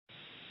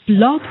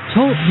Blog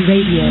Talk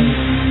Radio.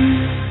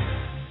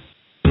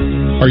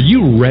 Are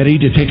you ready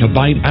to take a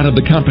bite out of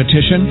the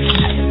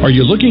competition? Are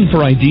you looking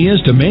for ideas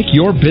to make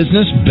your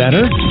business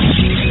better?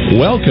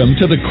 Welcome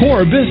to the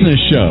Core Business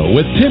Show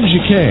with Tim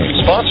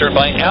Jacquet, sponsored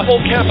by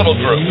Apple Capital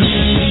Group.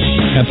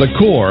 At the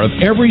core of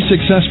every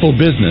successful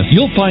business,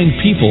 you'll find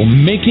people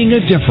making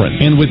a difference.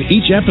 And with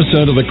each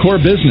episode of the Core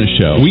Business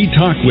Show, we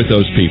talk with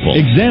those people,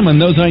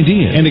 examine those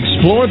ideas, and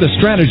explore the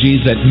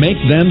strategies that make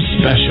them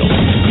special.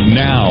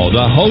 Now,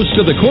 the host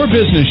of the Core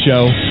Business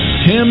Show,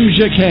 Tim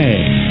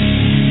Jacquet.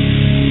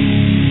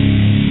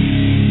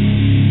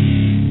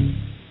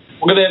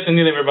 Well, good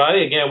afternoon,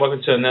 everybody. Again,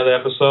 welcome to another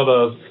episode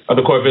of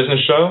the Core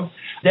Business Show.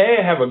 Today,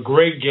 I have a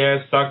great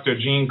guest, Dr.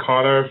 Gene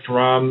Carter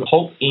from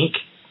H.O.P.E, Inc.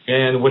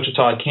 in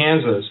Wichita,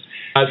 Kansas.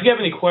 If you have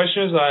any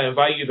questions, I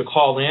invite you to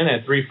call in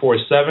at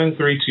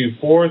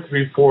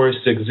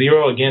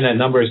 347-324-3460. Again, that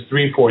number is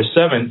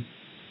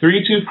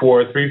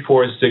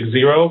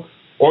 347-324-3460.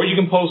 Or you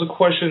can pose a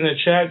question in the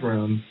chat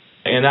room,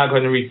 and I'm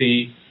going to read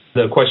the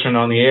question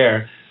on the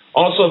air.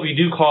 Also, if you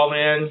do call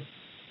in,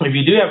 if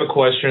you do have a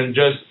question,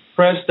 just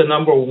press the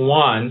number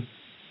 1,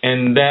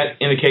 and that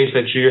indicates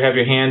that you have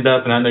your hand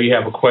up, and I know you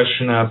have a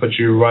question, and I'll put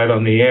you right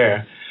on the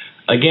air.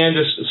 Again,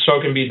 this show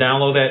can be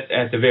downloaded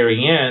at the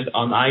very end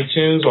on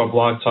iTunes or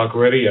Blog Talk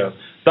Radio.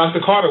 Dr.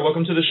 Carter,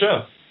 welcome to the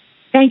show.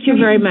 Thank you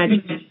very much.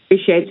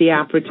 Appreciate the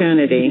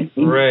opportunity.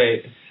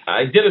 Great.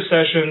 I did a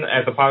session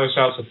at the Potter's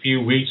House a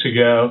few weeks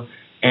ago,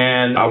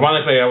 and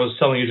ironically, I was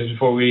telling you just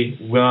before we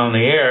went on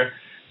the air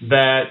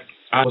that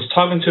I was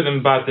talking to them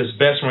about this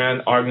best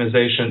ran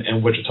organization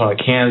in Wichita,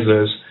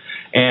 Kansas,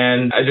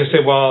 and I just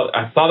said, well,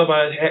 I thought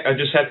about it. I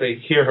just had to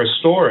hear her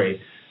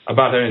story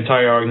about her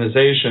entire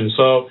organization.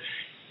 So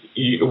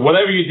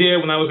whatever you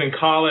did when I was in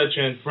college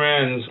and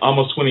friends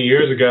almost 20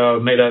 years ago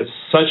made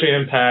such an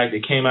impact.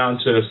 It came out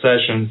into a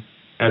session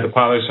at the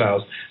Potter's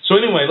House. So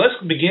anyway, let's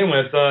begin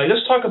with,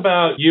 let's talk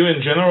about you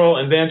in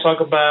general and then talk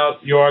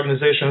about your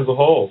organization as a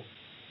whole.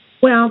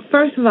 Well,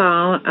 first of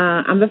all,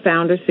 I'm the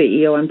founder,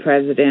 CEO, and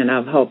president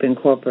of H.O.P.E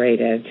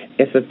Incorporated.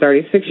 It's a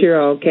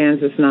 36-year-old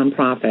Kansas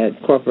nonprofit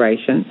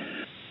corporation.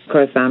 Of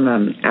course, I'm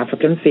an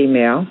African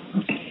female,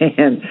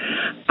 and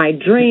my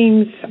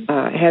dreams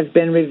has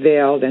been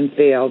revealed and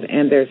filled,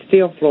 and they're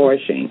still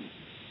flourishing.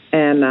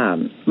 And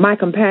my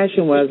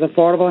compassion was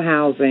affordable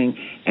housing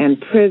and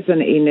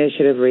prison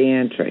initiative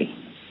reentry.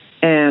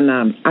 And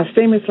I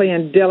seamlessly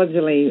and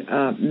diligently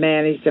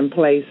managed and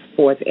placed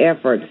forth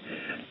efforts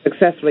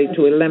successfully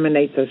to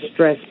eliminate the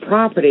stressed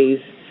properties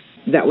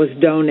that was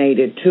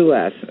donated to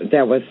us.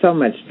 There was so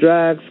much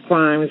drugs,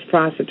 crimes,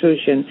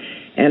 prostitution,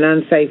 and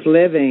unsafe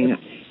living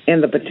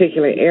in the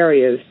particular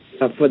areas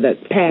for the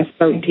past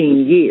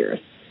 13 years.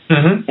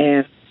 Mm-hmm.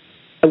 And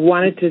I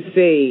wanted to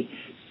see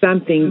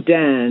something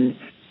done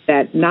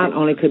that not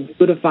only could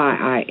beautify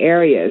our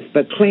areas,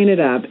 but clean it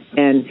up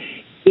and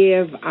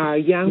give our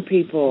young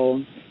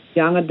people,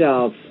 young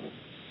adults,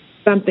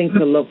 something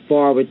to look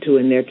forward to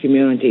in their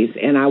communities.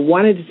 And I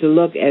wanted it to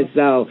look as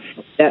though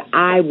that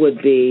I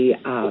would be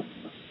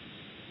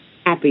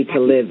happy to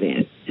live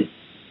in.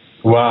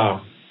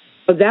 Wow.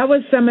 So that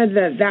was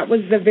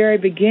the very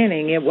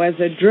beginning. It was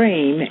a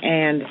dream,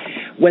 and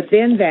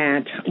within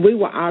that, we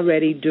were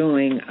already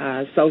doing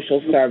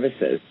social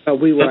services. So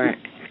we were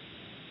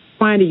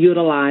trying to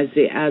utilize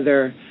the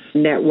other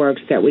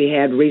networks that we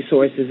had,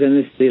 resources in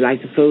the city,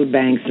 like the food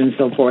banks and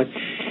so forth.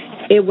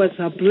 It was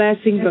a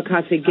blessing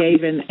because it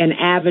gave an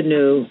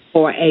avenue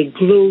for a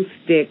glue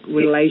stick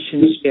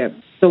relationship.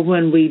 So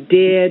when we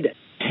did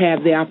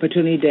have the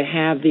opportunity to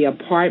have the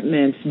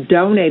apartments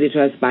donated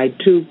to us by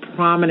two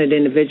prominent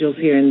individuals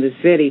here in the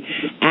city,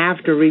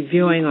 after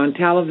reviewing on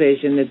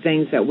television the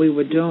things that we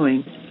were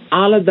doing,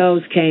 all of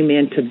those came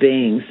into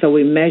being. So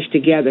we meshed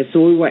together. So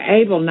we were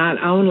able not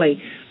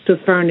only to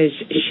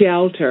furnish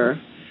shelter,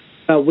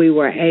 but we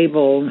were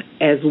able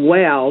as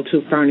well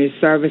to furnish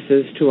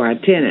services to our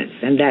tenants,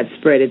 and that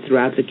spread it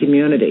throughout the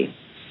community.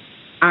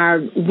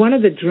 One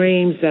of the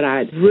dreams that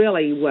I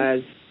really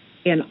was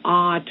in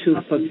awe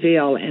to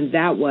fulfill, and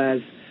that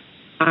was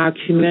our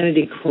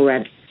community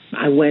correction.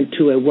 I went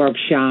to a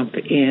workshop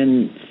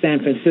in San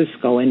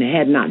Francisco, and it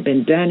had not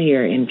been done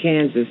here in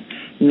Kansas,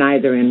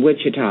 neither in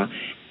Wichita,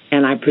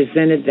 and I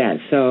presented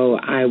that. So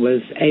I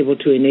was able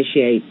to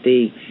initiate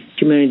the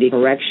community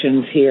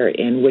corrections here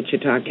in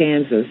Wichita,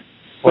 Kansas.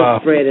 Wow.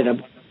 Spread it up.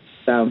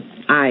 So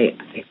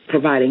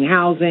providing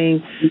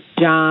housing,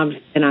 jobs,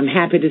 and I'm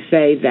happy to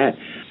say that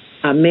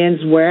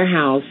Men's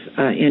Warehouse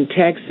in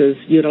Texas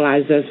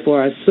utilized us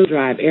for a suit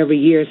drive every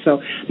year.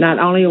 So not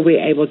only are we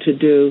able to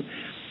do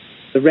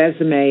the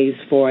resumes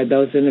for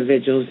those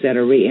individuals that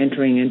are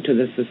reentering into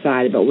the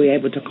society, but we're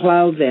able to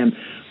clothe them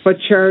for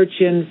church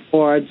and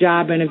for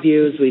job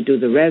interviews. We do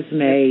the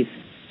resumes.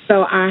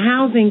 So our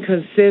housing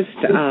consists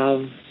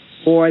of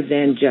more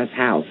than just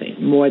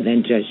housing, more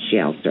than just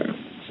shelter.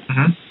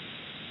 Mm-hmm.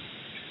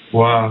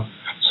 Wow.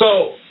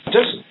 So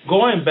just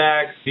going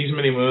back these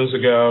many moons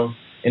ago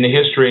in the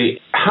history,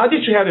 how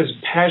did you have this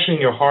passion in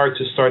your heart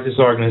to start this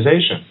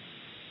organization?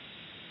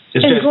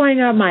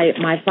 Growing up,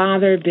 my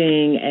father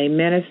being a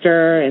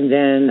minister and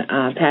then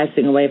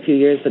passing away a few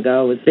years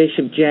ago was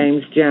Bishop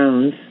James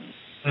Jones.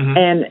 Mm-hmm.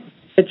 And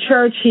the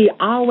church, he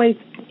always,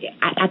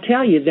 I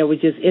tell you, there were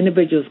just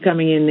individuals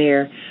coming in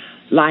there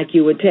like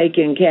you would take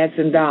in cats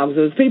and dogs.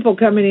 There was people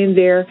coming in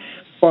there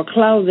for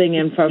clothing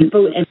and for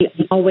food, and he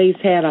always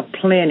had a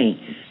plenty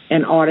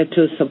in order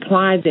to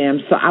supply them.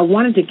 So I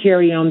wanted to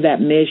carry on that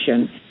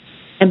mission.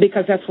 And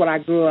because that's what I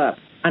grew up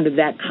under,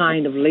 that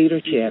kind of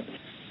leadership,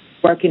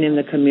 working in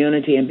the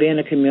community and being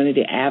a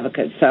community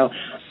advocate. So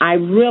I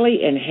really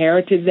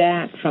inherited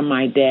that from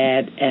my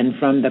dad and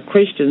from the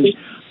Christian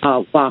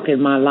walk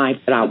in my life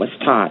that I was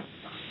taught.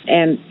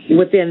 And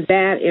within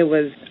that, it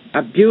was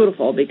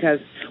beautiful because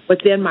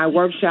within my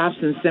workshops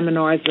and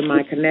seminars and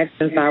my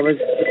connections, I was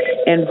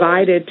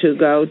invited to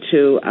go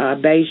to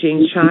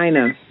Beijing,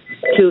 China,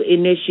 to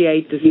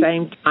initiate the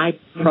same type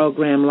of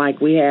program like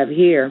we have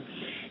here.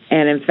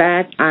 And in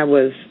fact, I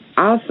was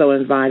also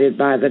invited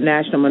by the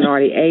National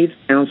Minority AIDS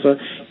Council,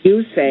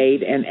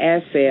 USAID, and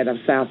ASAID of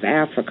South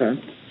Africa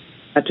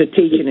to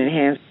teach and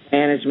enhance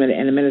management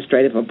and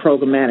administrative or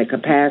programmatic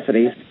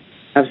capacities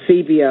of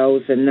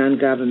CBOs and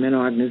non-government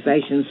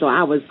organizations. So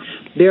I was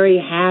very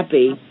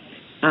happy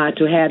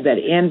to have that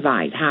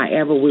invite.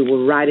 However, we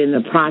were right in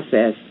the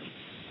process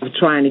of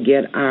trying to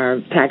get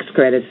our tax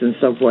credits and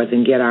so forth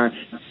and get our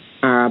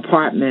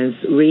apartments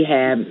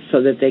rehabbed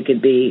so that they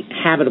could be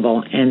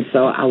habitable, and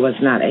so I was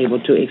not able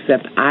to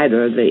accept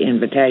either of the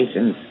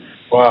invitations.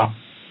 Wow.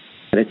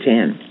 To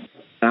attend.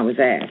 I was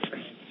asked.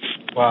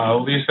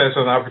 Wow, at least that's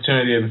an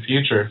opportunity in the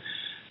future.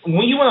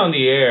 When you went on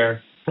the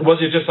air,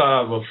 was it just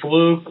a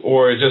fluke,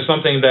 or just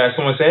something that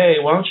someone said, hey,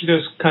 why don't you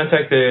just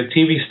contact the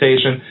TV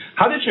station?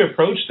 How did you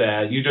approach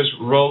that? You just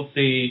wrote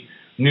the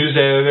news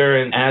editor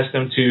and asked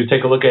them to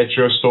take a look at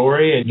your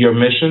story and your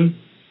mission?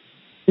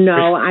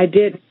 No, I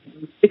did.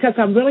 Because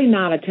I'm really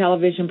not a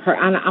television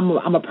person.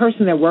 I'm a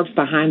person that works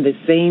behind the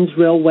scenes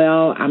real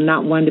well. I'm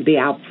not one to be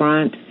out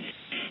front.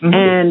 Mm-hmm.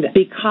 And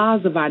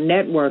because of our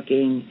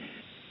networking,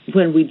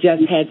 when we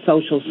just had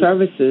social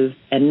services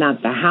and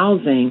not the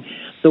housing,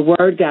 the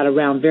word got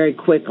around very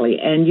quickly.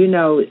 And, you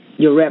know,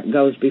 your rep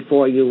goes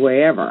before you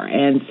wherever.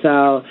 And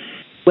so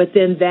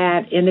within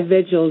that,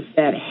 individuals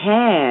that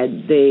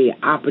had the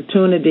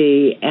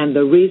opportunity and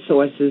the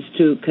resources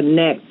to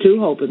connect to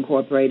Hope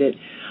Incorporated,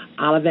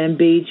 Olive and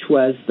Beach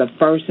was the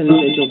first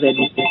individual that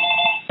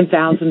did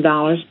 $10,000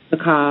 for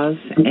the cause,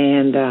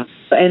 and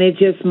it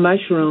just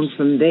mushroomed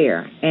from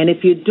there. And if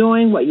you're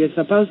doing what you're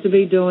supposed to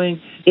be doing,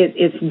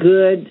 it's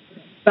good.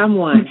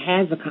 Someone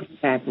has a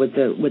contact with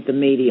the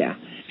media,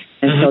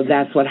 and so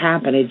that's what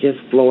happened. It just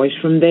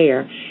flourished from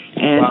there,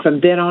 and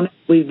from then on,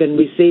 we've been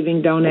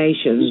receiving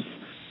donations.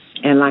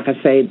 And like I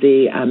say,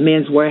 the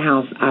Men's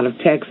Warehouse out of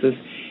Texas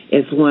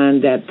is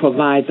one that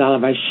provides all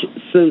of our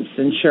suits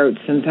and shirts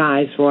and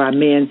ties for our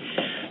men.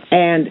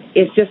 And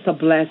it's just a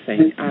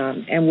blessing.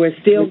 And we're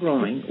still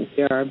growing.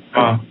 We are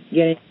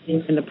getting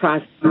in the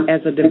process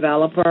as a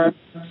developer.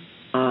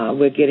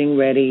 We're getting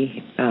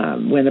ready.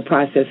 We're in the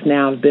process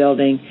now of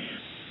building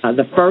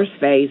the first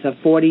phase of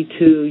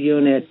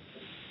 42-unit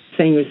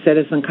senior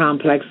citizen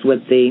complex with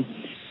the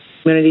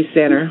community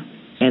center,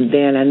 and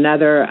then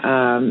another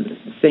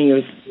senior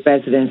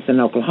residence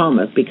in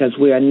Oklahoma, because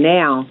we are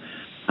now,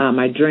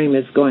 my dream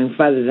is going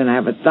further than I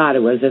ever thought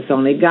it was. It's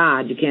only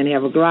God. You can't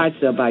have a garage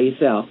sale by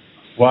yourself.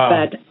 Wow.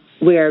 But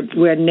we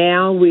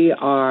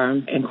are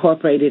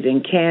incorporated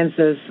in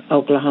Kansas,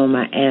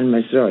 Oklahoma, and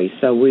Missouri.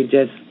 So we're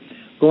just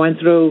going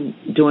through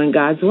doing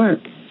God's work.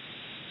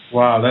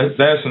 Wow,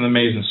 that's an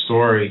amazing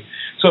story.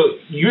 So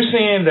you're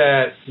saying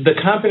that the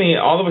company,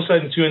 all of a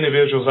sudden, two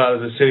individuals out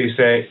of the city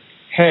say,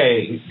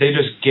 hey, they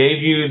just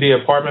gave you the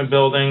apartment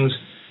buildings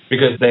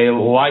because they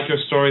like your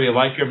story, they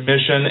like your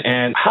mission.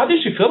 And how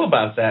did you feel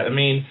about that? I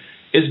mean,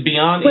 it's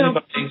beyond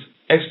anybody's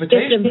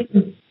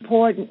expectation.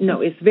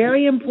 It's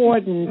very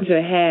important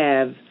to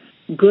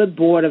have good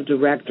board of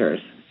directors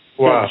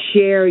that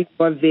share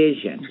your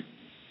vision.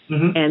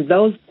 Mm-hmm. And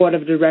those board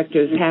of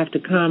directors have to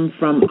come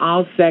from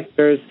all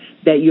sectors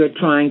that you're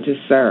trying to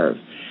serve.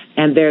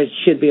 And there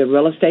should be a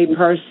real estate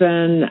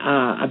person,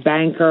 a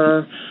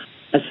banker,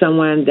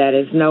 someone that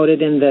is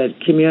noted in the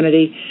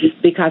community,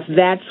 because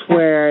that's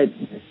where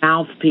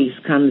mouthpiece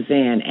comes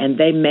in, and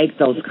they make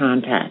those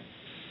contacts.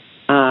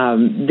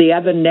 The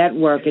other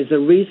network is the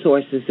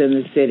resources in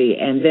the city,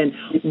 and then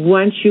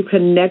once you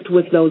connect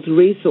with those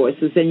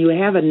resources and you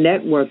have a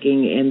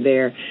networking in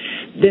there,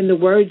 then the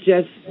word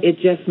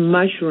just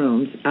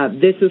mushrooms.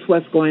 This is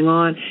what's going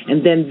on,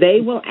 and then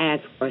they will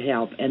ask for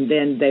help, and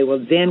then they will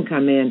then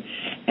come in,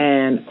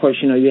 and of course,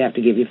 you have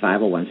to give your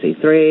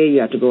 501c3,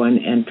 you have to go in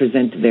and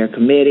present to their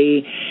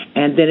committee,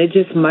 and then it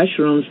just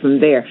mushrooms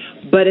from there.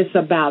 But it's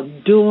about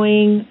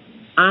doing,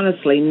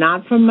 honestly,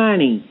 not for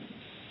money,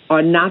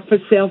 or not for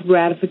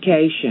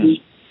self-gratification,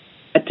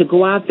 but to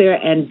go out there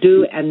and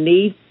do a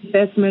needs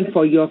assessment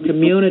for your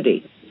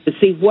community to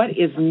see what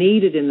is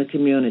needed in the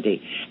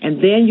community. And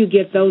then you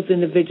get those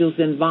individuals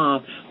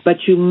involved. But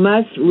you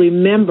must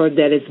remember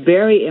that it's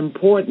very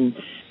important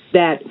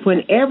that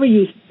whenever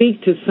you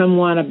speak to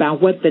someone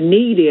about what the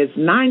need is,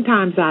 9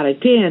 times out of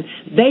 10,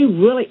 they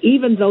really,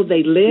 even though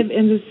they live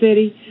in the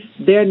city,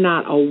 they're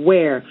not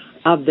aware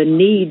of the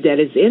need that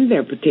is in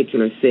their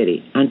particular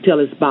city until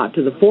it's brought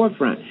to the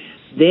forefront.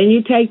 Then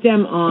you take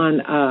them on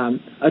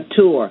a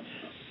tour,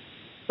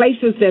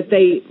 places that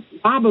they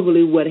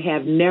probably would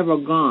have never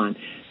gone.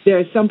 There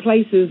are some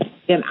places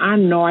in our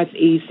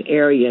northeast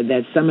area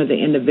that some of the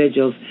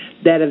individuals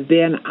that have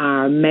been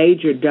our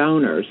major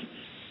donors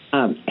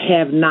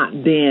have not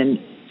been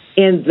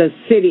in the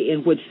city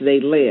in which they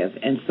live,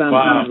 and some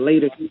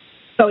leaders.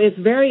 So it's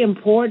very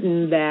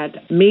important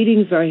that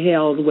meetings are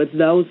held with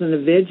those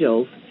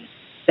individuals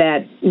that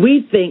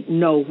we think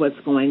know what's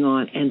going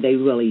on, and they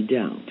really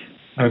don't.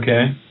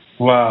 Okay.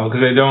 Wow, because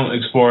they don't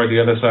explore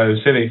the other side of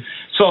the city.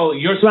 So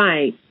you're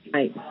right.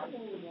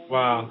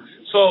 Wow.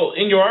 So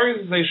in your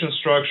organization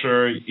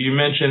structure, you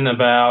mentioned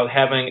about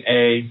having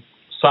a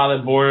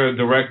solid board of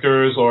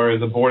directors, or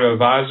the board of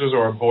advisors,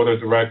 or a board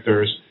of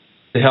directors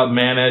to help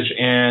manage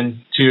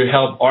and to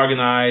help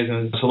organize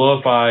and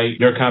solidify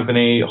your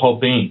company,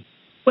 H.O.P.E.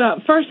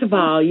 Well, first of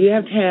all, you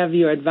have to have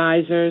your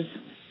advisors,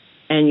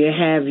 and you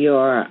have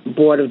your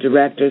board of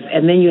directors,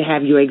 and then you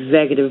have your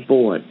executive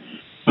board.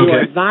 Okay.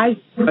 Your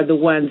advisors are the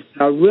ones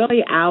that are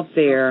really out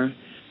there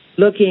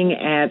looking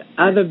at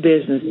other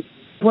businesses.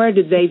 Where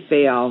did they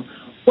fail?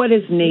 What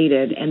is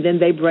needed? And then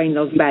they bring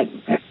those back.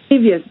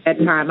 Previous at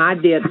time, I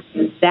did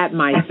that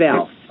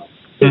myself,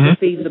 to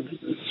feed the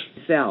business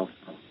myself.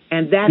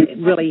 And that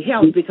really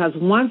helped, because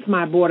once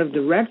my board of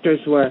directors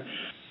were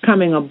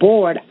coming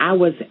aboard, I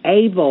was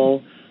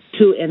able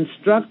to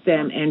instruct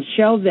them and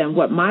show them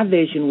what my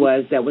vision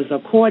was, that was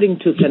according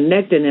to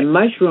connecting and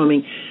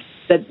mushrooming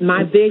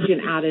my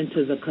vision out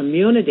into the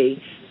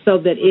community, so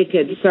that it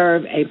could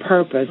serve a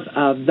purpose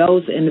of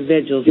those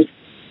individuals,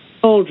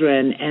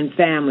 children and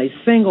families,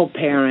 single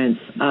parents.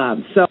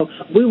 So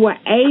we were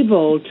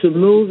able to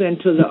move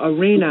into the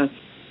arena.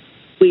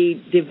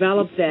 We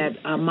developed that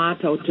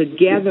motto,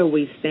 together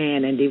we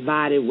stand and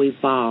divided we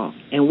fall.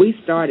 And we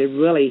started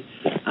really,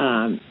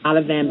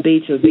 Olivan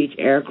Beach or Beach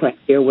Aircraft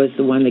here was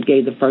the one that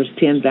gave the first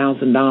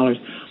 $10,000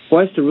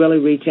 for us to really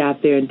reach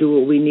out there and do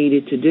what we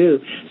needed to do.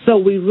 So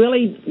we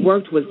really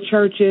worked with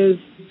churches,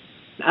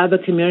 other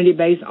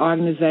community-based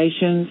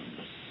organizations,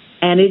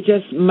 and it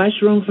just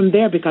mushroomed from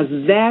there, because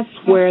that's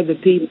where the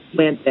people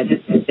went that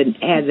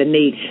had the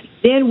need.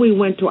 Then we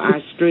went to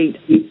our street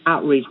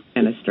outreach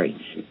ministry.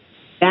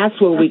 That's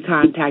where we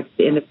contacted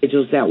the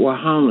individuals that were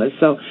homeless.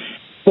 So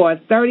for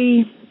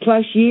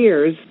 30-plus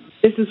years,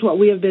 this is what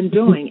we have been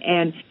doing.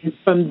 And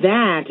from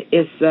that,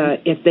 if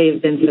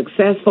they've been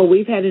successful,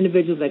 we've had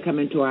individuals that come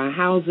into our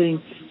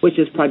housing, which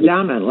is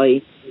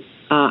predominantly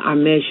our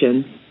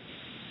mission.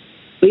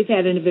 We've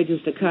had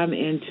individuals to come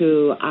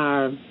into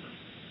our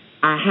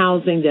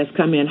housing that's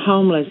come in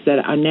homeless that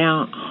are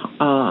now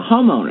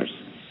homeowners.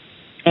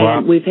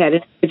 And we've had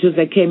individuals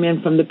that came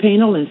in from the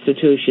penal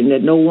institution that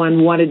no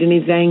one wanted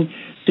anything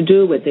to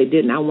do with. They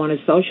did not want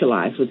to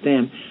socialize with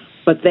them,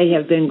 but they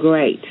have been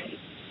great.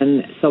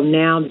 And so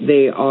now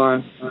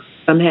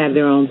some have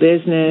their own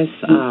business,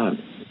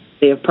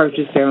 they have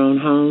purchased their own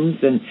homes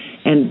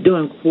and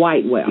doing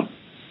quite well.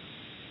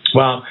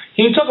 Wow.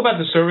 Can you talk about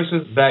the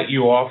services that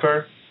you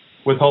offer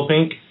with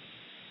H.O.P.E?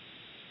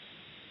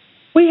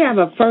 We have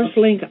a First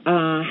Link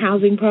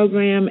housing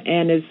program,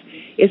 and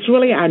it's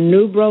really our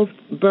new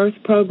birth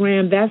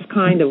program. That's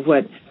kind of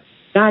what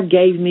God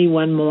gave me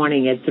one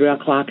morning at 3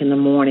 o'clock in the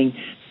morning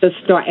to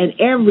start, and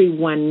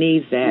everyone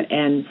needs that.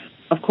 And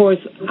of course,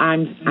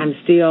 I'm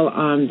still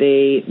on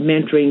the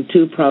Mentoring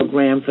 2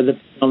 program for the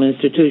penal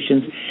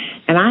institutions,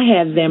 and I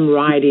have them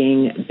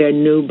writing their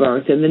new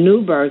birth. And the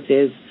new birth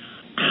is,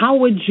 how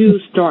would you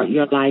start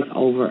your life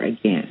over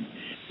again?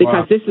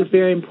 Because this is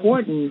very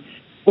important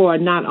for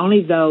not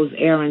only those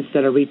errands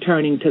that are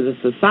returning to the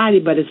society,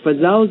 but it's for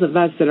those of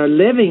us that are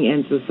living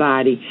in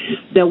society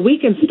that we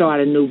can start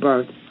a new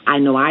birth. I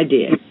know I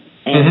did.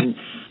 And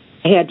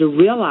I had to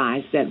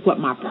realize that what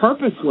my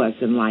purpose was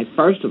in life,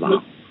 first of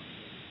all.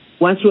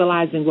 Once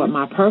realizing what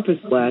my purpose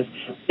was,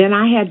 then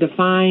I had to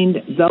find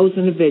those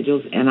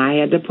individuals, and I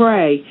had to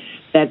pray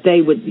that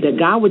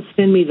God would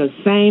send me the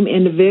same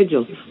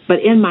individuals.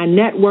 But in my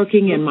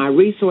networking and my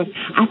resource,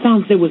 I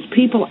found there was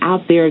people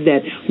out there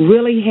that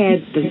really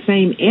had the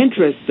same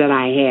interests that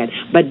I had,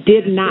 but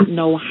did not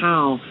know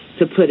how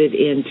to put it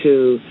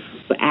into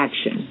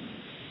action.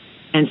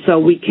 And so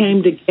we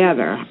came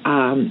together,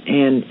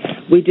 and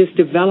we just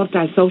developed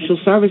our social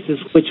services,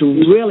 which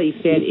really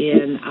fit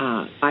in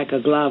like a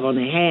glove on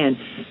the hand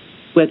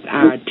with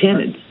our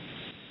tenants.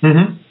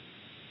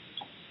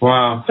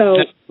 Wow. So,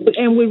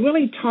 and we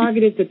really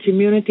targeted the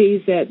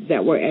communities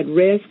that were at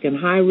risk and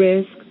high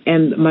risk,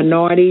 and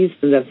minorities,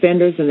 and the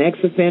offenders and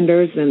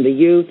ex-offenders, and the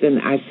youth, and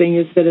our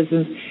senior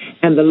citizens,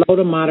 and the low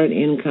to moderate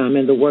income,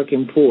 and the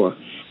working poor,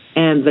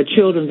 and the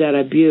children that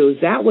abuse.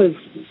 That was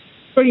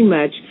pretty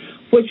much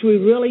what we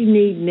really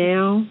need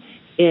now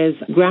is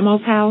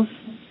Grandma's House,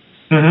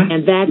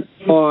 and that's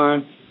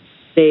for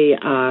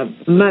the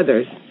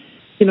mothers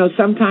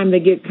sometimes they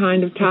get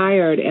kind of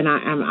tired, and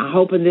I'm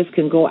hoping this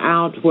can go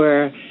out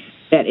where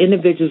that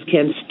individuals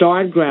can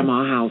start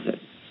grandma houses.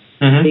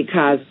 Mm-hmm.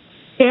 Because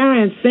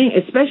parents,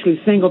 especially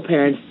single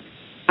parents,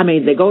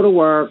 they go to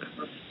work,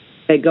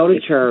 they go to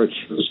church,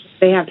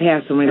 they have to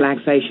have some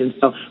relaxation.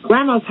 So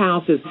grandma's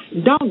house is,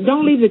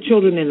 don't leave the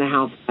children in the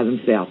house by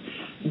themselves.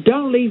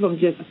 Don't leave them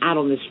just out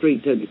on the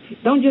street.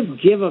 Don't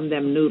just give them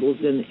noodles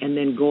and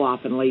then go off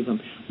and leave them.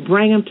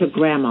 Bring them to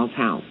grandma's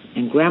house.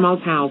 In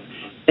grandma's house,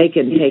 they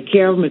can take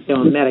care of them if they're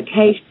on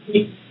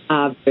medication.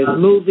 There's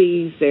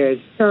movies, there's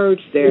church,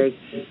 there's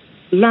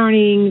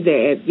learning,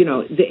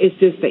 it's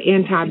just the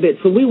entire bit.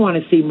 So we want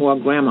to see more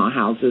grandma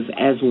houses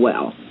as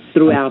well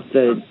throughout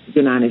the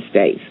United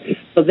States.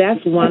 So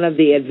that's one of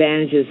the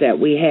advantages that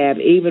we have,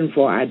 even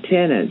for our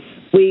tenants.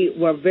 We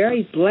were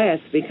very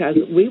blessed because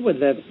we were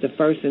the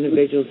first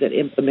individuals that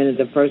implemented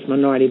the first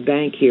minority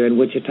bank here in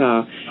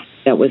Wichita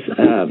that was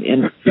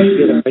in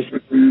University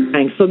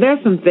Bank. So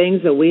there's some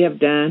things that we have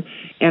done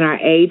in our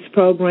AIDS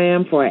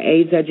program for our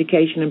AIDS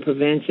education and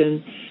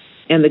prevention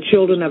and the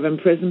children of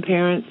imprisoned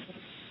parents.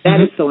 That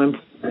is so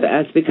important to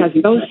us because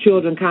those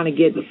children kind of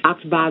get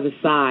knocked by the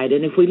side.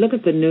 And if we look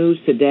at the news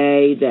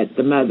today that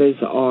the mothers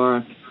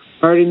are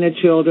hurting their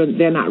children,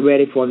 they're not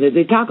ready for it.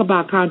 They talk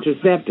about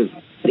contraceptives.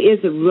 Is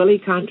it really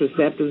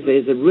contraceptives?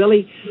 Is it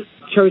really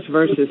church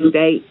versus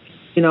state?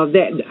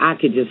 That I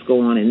could just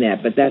go on in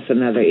that, but that's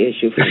another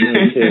issue for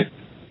me too.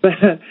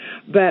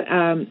 But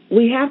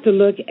we have to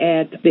look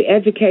at the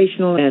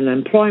educational and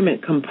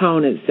employment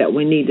components that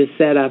we need to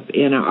set up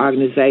in our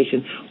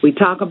organization. We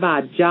talk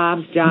about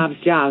jobs.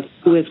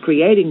 Who is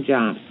creating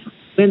jobs?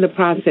 We're in the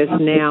process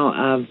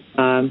now of,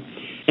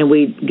 and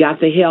we got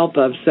the help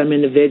of some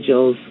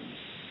individuals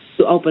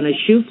to open a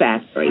shoe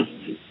factory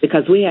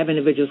because we have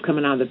individuals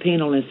coming out of the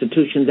penal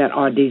institution that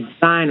are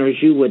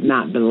designers you would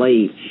not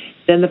believe.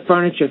 Then the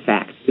furniture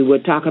factory.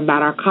 We're talking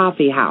about our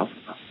coffee house.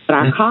 But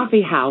our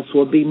coffee house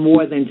will be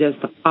more than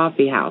just a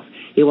coffee house.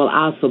 It will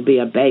also be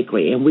a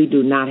bakery, and we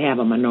do not have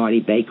a minority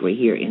bakery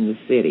here in the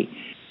city.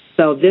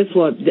 So this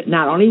will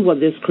not only will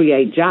this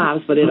create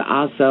jobs, but it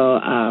also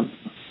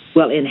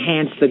will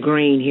enhance the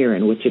green here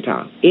in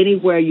Wichita.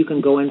 Anywhere you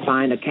can go and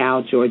find a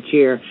couch or a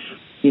chair,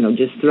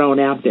 just thrown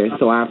out there.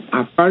 So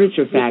our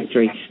furniture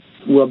factory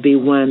will be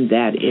one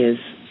that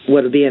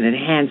will be an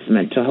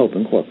enhancement to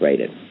H.O.P.E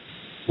Incorporated.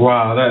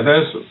 Wow,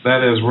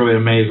 that is really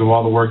amazing,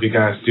 all the work you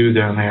guys do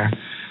down there.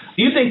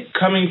 Do you think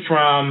coming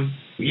from,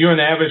 you're an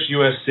average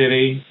U.S.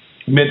 city,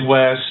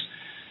 Midwest,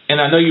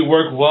 and I know you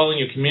work well in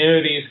your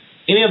communities,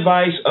 any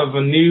advice of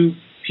a new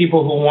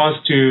people who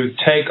wants to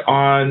take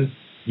on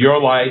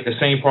your life, the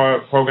same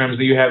programs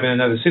that you have in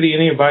another city,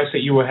 any advice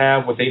that you would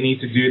have, what they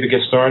need to do to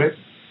get started?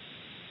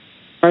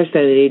 First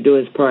thing they need to do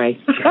is pray.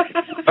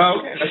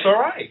 Okay, that's all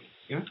right.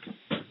 Yeah.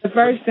 The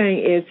first thing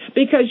is,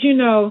 because,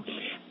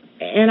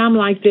 and I'm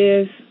like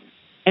this,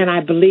 and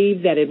I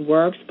believe that it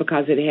works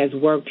because it has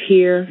worked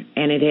here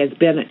and it has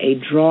been a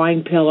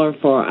drawing pillar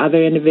for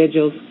other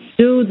individuals.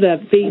 Do the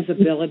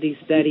feasibility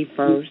study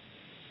first.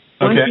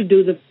 Once you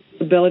do the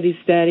feasibility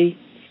study,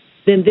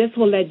 then this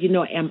will let you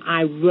know, am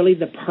I really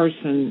the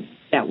person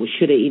that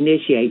should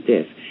initiate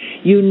this?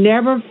 You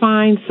never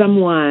find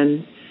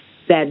someone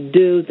that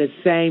do the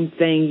same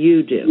thing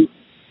you do.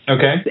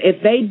 Okay.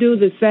 If they do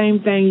the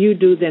same thing you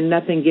do, then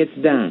nothing gets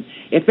done.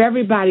 If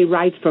everybody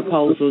writes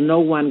proposals, no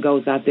one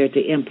goes out there to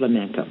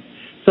implement them.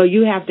 So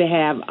you have to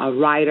have a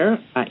writer,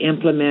 an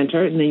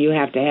implementer, and then you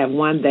have to have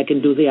one that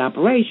can do the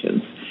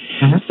operations.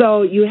 Mm-hmm.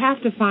 So you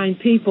have to find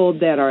people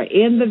that are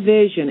in the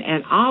vision,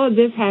 and all of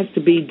this has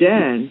to be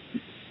done.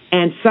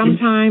 And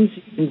sometimes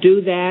you can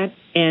do that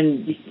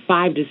in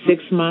 5 to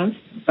 6 months.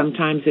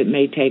 Sometimes it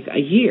may take a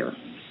year,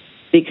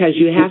 because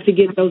you have to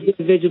get those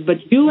individuals,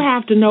 but you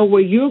have to know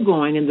where you're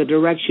going and the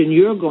direction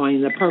you're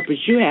going, the purpose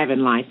you have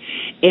in life,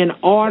 in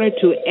order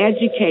to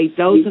educate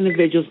those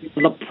individuals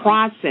the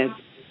process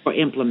for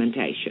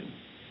implementation.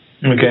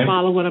 Okay. You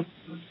follow what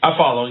I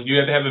follow. You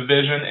have to have a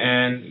vision,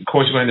 and of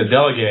course you're going to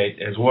delegate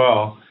as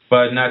well,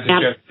 but not to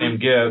share the same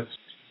gifts.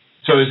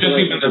 So it's just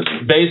even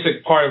the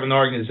basic part of an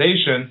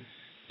organization.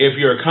 If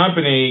you're a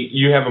company,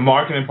 you have a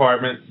marketing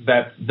department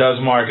that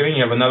does marketing.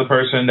 You have another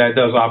person that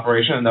does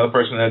operation, another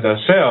person that does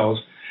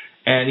sales,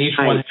 and each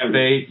one have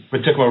their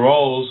particular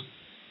roles.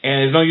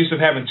 And there's no use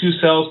of having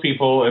 2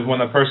 salespeople if when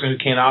a person who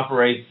can't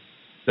operate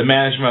the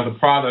management of the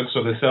products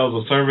or the sales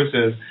or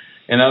services,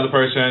 and another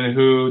person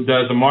who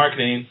does the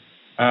marketing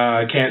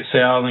can't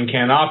sell and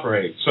can't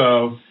operate.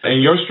 So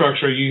in your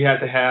structure, you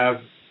have to have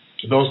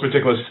those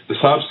particular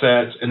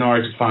subsets in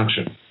order to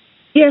function.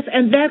 Yes,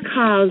 and that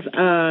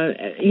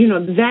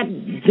that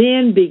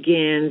then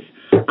begins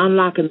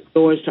unlocking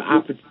doors to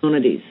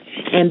opportunities.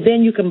 And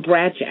then you can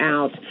branch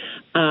out.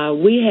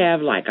 We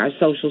have like our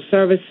social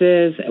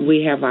services,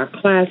 we have our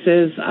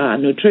classes,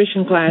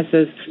 nutrition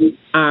classes,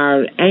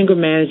 our anger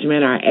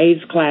management, our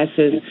AIDS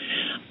classes.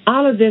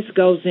 All of this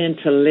goes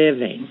into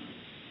living.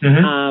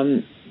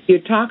 Mm-hmm.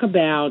 You talk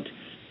about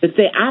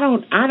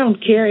I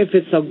don't care if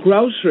it's a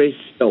grocery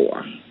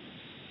store.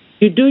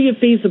 You do your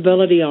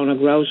feasibility on a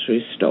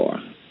grocery store.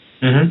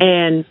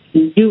 And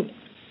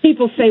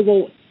people say,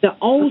 well, the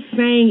old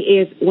saying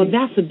is, well,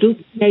 that's a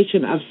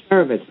duplication of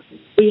service.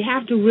 We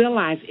have to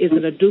realize, is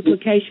it a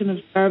duplication of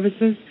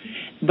services?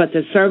 But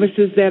the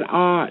services that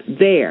are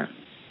there,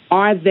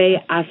 are they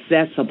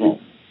accessible?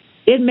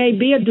 It may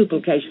be a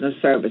duplication of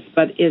service,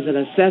 but is it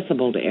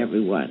accessible to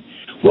everyone?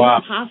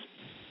 Wow.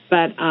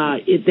 But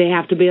they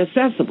have to be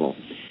accessible.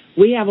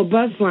 We have a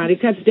bus line.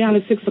 It cuts down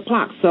at 6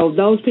 o'clock. So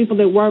those people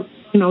that work,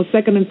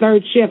 second and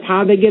third shift,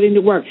 how are they getting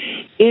to work?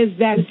 Is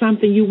that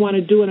something you want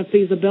to do in a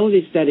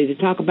feasibility study to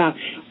talk about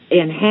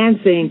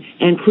enhancing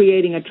and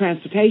creating a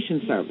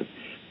transportation service?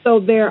 So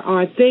there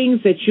are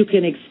things that you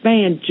can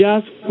expand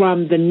just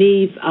from the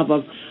needs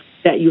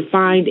that you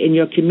find in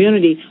your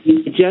community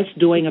just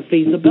doing a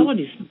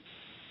feasibility study.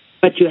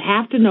 But you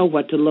have to know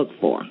what to look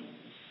for.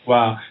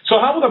 Wow. So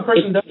how would a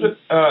person do it?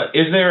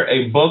 Is there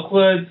a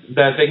booklet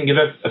that they can get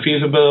a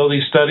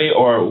feasibility study,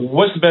 or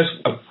what's the best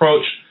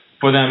approach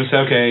for them to say,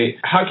 okay,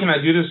 how can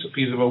I do this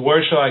feasible?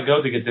 Where should I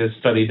go to get this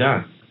study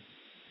done?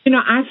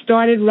 I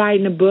started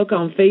writing a book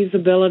on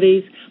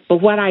feasibilities, but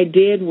what I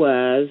did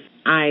was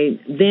I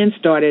then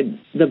started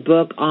the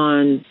book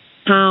on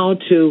how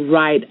to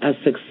write a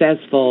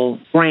successful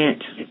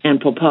grant and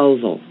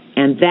proposal.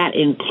 And that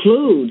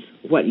includes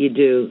what you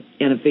do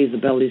in a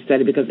feasibility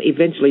study, because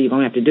eventually you're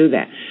going to have to do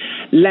that.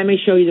 Let me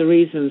show you the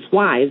reasons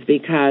why. It's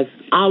because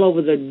all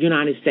over the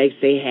United States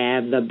they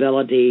have the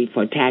ability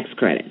for tax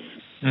credits.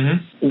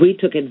 We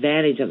took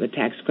advantage of the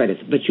tax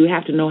credits, but you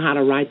have to know how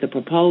to write the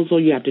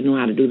proposal. You have to know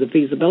how to do the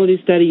feasibility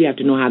study. You have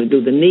to know how to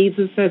do the needs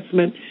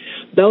assessment.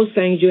 Those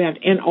things you have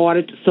in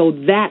order. So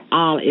that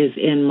all is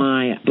in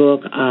my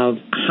book of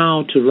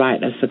how to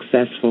write a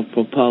successful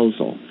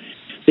proposal.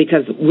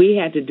 Because we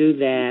had to do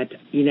that.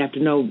 You have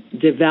to know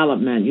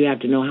development. You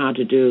have to know how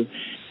to do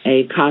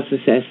a cost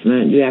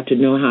assessment. You have to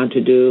know how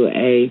to do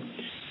a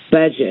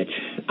budget.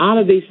 All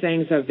of these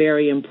things are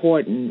very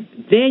important.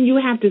 Then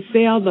you have to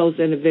sell those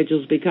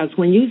individuals, because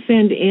when you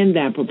send in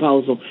that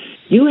proposal,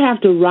 you have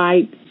to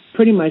write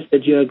pretty much the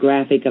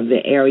geographic of the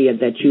area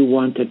that you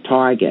want to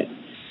target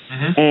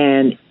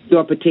and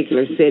your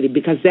particular city,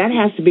 because that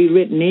has to be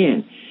written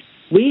in.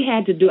 I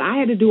had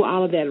to do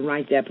all of that and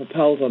write that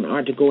proposal in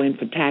order to go in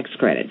for tax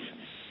credits.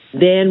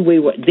 Then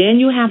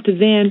you have to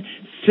then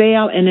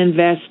sell an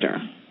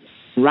investor.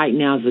 Right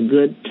now is a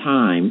good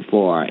time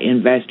for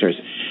investors.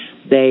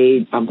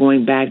 They are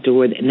going back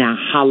to now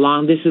how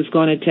long this is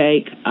going to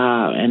take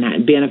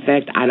and be in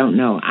effect, I don't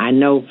know. I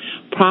know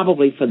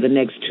probably for the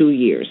next 2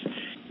 years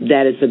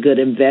that is a good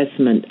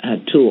investment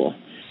tool,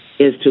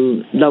 is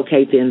to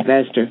locate the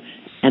investor.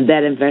 And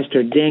that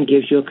investor then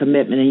gives you a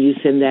commitment, and you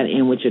send that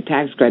in with your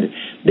tax credit.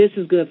 This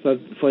is good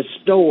for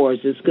stores.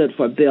 It's good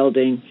for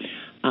building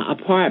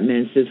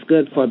apartments. It's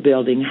good for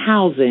building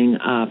housing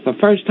for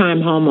first-time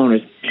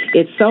homeowners.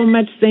 It's so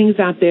much things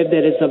out there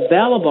that is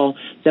available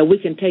that we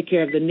can take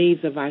care of the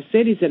needs of our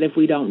cities, that if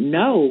we don't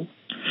know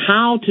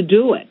how to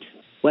do it,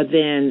 well,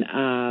 then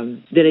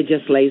it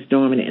just lays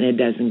dormant and it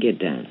doesn't get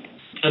done.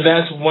 And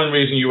that's one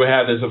reason you would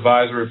have this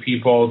advisory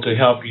people to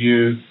help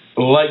you,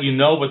 let you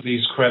know what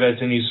these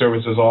credits and these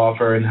services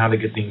offer and how to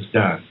get things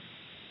done.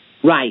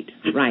 Right.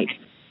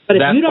 But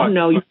if you don't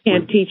know, you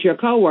can't teach your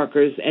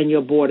coworkers and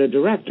your board of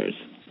directors.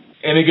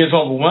 And it gets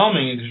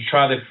overwhelming to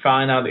try to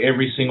find out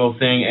every single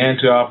thing and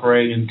to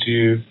operate and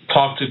to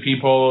talk to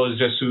people.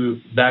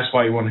 That's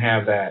why you want to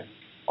have that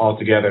all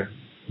together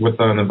with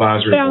an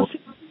advisory board.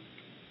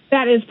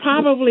 That is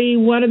probably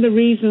one of the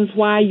reasons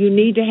why you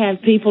need to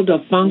have people to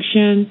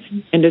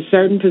function into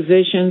certain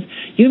positions.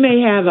 You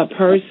may have a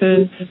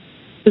person.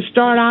 To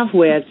start off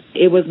with,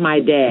 it was my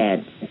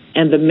dad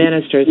and the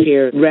ministers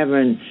here,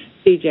 Reverend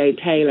C.J.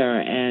 Taylor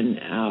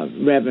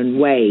and Reverend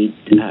Wade,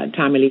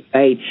 Tommy Lee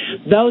Wade.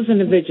 Those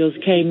individuals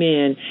came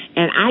in,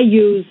 and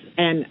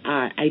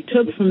I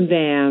took from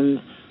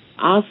them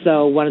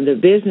also one of the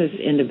business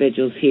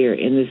individuals here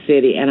in the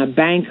city and a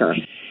banker.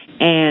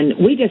 And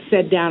we just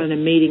sat down in a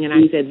meeting, and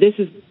I said, this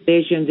is the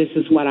vision, this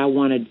is what I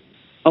want to do.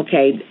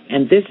 Okay,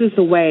 and this is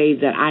the way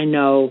that I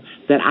know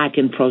that I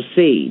can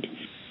proceed.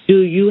 Do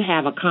you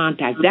have a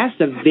contact? That's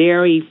the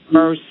very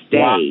first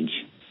stage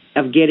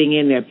of getting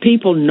in there.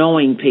 People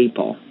knowing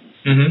people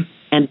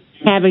and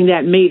having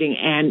that meeting.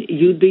 And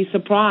you'd be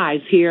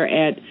surprised here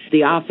at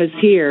the office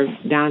here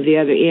down at the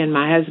other end.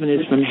 My husband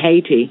is from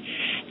Haiti.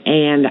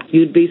 And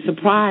you'd be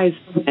surprised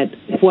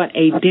at what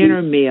a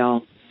dinner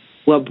meal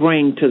will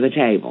bring to the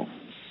table.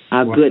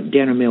 A good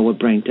dinner meal will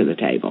bring to the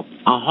table.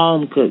 A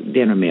home-cooked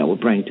dinner meal will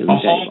bring to the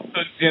table. A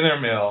home-cooked dinner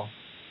meal.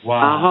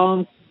 Wow. A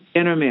home-cooked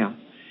dinner meal.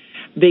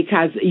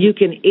 Because you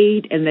can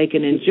eat and they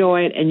can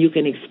enjoy it and you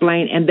can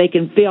explain and they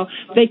can feel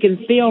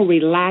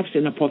relaxed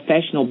in a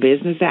professional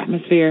business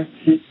atmosphere,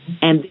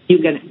 and you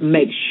can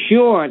make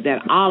sure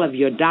that all of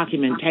your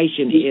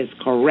documentation is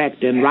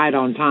correct and right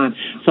on time.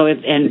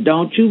 And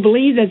don't you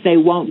believe that they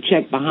won't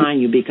check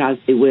behind you, because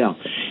they will.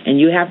 And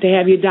you have to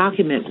have your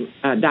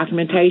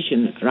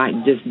documentation,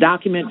 right? Just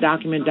document.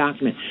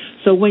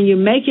 So when you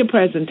make your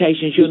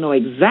presentations, you'll know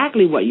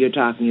exactly what you're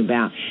talking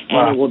about,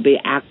 and it will be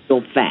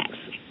actual facts.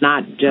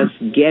 Not just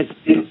guess,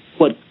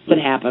 put could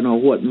happen or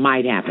what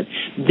might happen.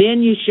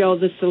 Then you show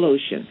the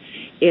solution.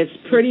 It's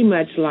pretty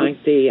much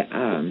like the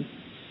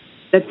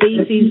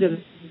theses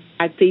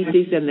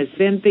and the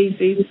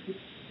syntheses.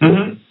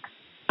 Mm-hmm.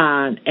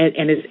 And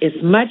it's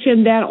much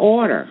in that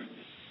order,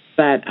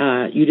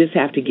 but you just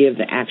have to give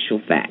the actual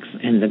facts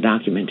and the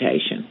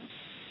documentation.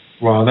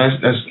 Wow,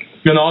 that's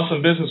you're an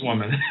awesome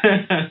businesswoman.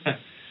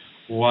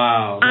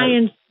 Wow.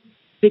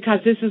 Because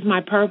this is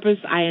my purpose,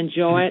 I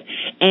enjoy it.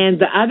 And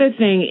the other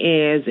thing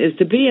is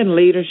to be in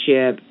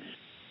leadership,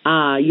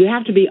 you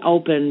have to be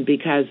open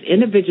because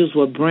individuals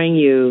will bring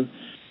you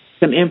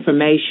some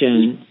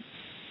information.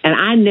 And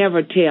I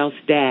never tell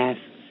staff,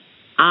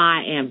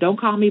 don't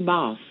call me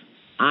boss.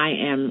 I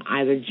am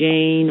either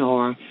Jean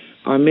or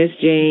Miss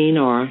Jean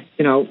or,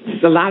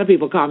 a lot of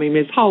people call me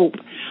Miss Hope,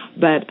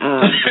 but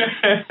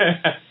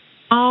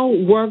all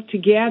work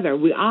together.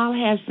 We all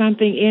have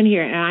something in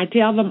here, and I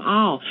tell them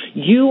all,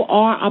 you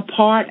are a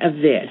part of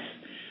this.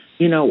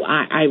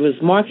 I was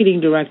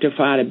marketing director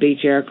for Out of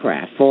Beach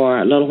Aircraft for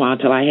a little while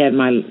till I had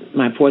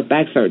my fourth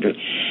back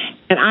surgery.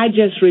 And I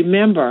just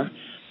remember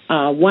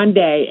one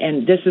day,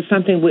 and this is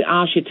something we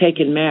all should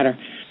take in matter,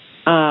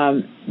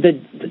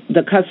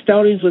 the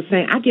custodians were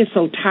saying, I get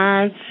so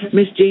tired,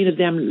 Miss Jean, of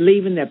them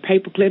leaving their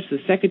paper clips, the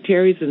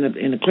secretaries in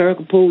the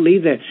clerical pool,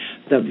 leave the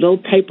little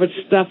paper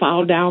stuff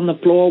all down the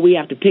floor. We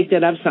have to pick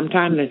that up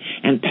sometime,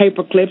 and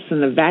paper clips,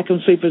 and the vacuum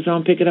sweepers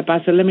don't pick it up.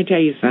 I said, let me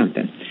tell you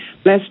something.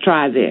 Let's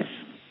try this.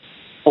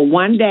 For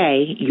one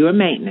day, your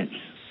maintenance.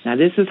 Now,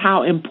 this is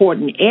how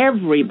important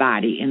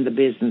everybody in the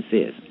business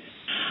is.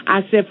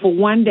 I said, for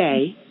one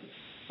day,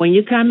 when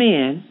you come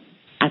in,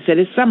 I said,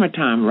 it's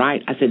summertime,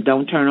 right? I said,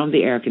 don't turn on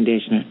the air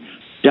conditioner,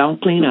 don't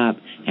clean up,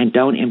 and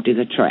don't empty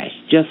the trash,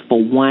 just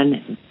for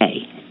one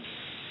day.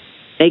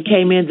 They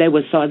came in, they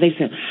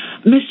said,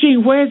 Miss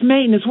Jean, where's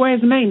maintenance?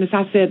 Where's maintenance?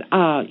 I said,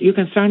 you're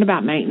concerned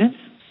about maintenance?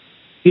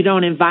 You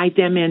don't invite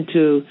them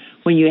into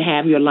when you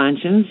have your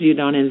luncheons. You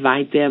don't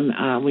invite them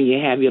when you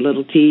have your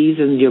little teas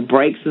and your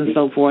breaks and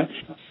so forth.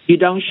 You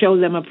don't show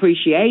them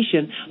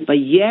appreciation, but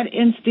yet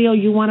and still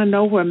you want to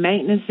know where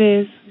maintenance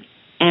is.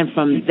 And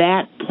from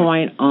that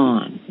point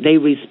on, they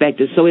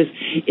respect it. So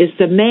it's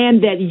the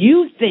man that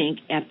you think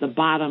at the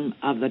bottom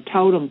of the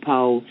totem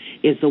pole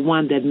is the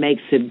one that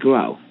makes it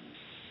grow.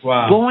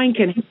 Wow. Boeing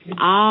can have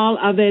all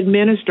of the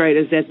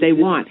administrators that they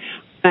want,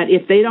 but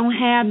if they don't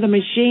have the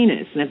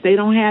machinists and if they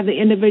don't have the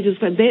individuals,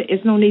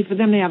 it's no need for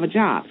them to have a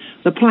job.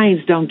 The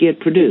planes don't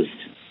get produced.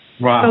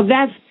 Wow. So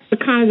that's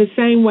kind of the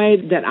same way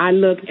that I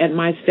look at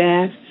my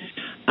staff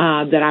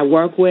that I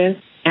work with.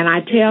 And I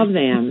tell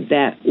them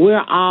that we're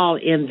all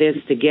in this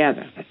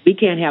together. We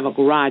can't have a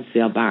garage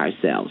sale by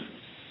ourselves.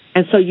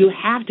 And so you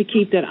have to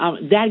keep that up.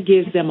 That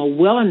gives them a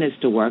willingness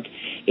to work.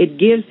 It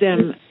gives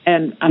them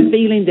a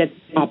feeling that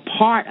they're a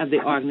part of the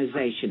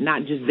organization,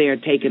 not just there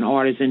taking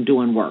orders and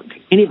doing work.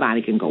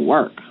 Anybody can go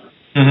work.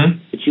 Mm-hmm.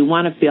 But you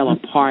want to feel a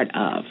part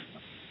of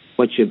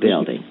what you're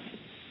building.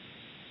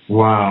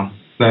 Wow.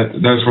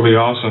 That's really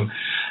awesome.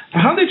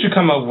 How did you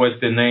come up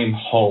with the name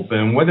H.O.P.E,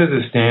 and what does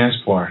it stand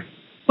for?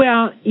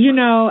 Well,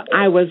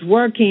 I was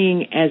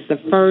working as the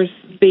first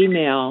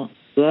female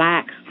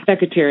black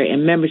secretary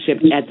in membership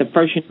at the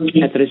First United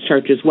Methodist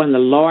Church. It's one of the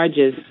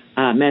largest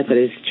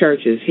Methodist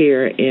churches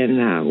here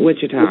in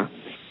Wichita.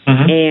 Mm-hmm.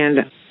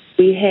 And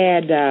we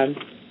had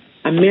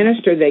a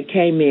minister that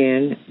came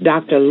in,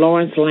 Dr.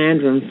 Lawrence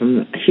Landrum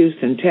from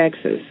Houston,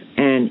 Texas,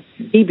 and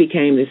he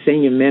became the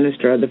senior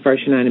minister of the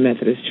First United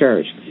Methodist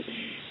Church.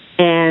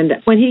 And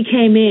when he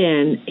came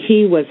in,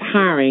 he was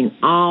hiring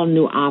all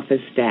new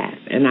office staff,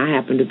 and I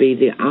happened to be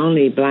the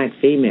only black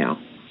female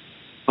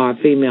or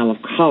female of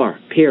color,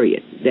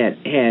 period, that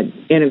had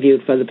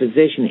interviewed for the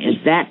position.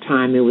 At that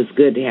time, it was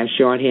good to have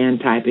shorthand,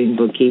 typing,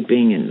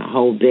 bookkeeping, and the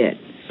whole bit.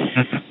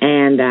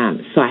 And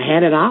so I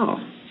had it all.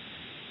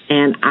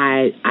 And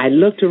I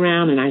looked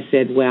around and I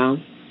said, well,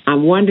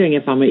 I'm wondering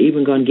if I'm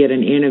even going to get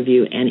an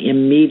interview. And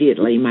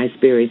immediately my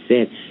spirit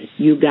said,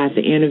 you got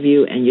the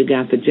interview and you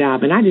got the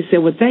job. And I just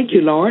said, well, thank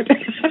you, Lord.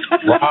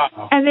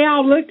 Wow. And they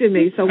all looked at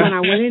me. So when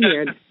I went in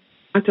there,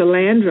 Dr.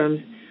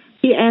 Landrum,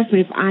 he asked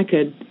me if I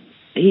could,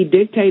 he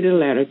dictated a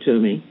letter to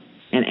me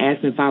and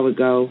asked me if I would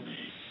go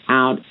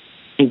out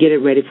and get it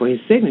ready for his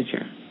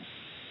signature.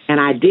 And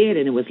I did,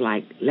 and it was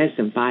like less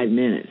than 5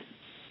 minutes.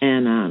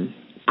 And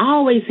I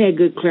always had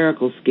good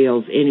clerical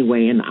skills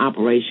anyway in the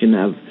operation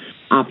of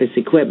office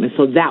equipment,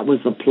 so that was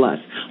a plus.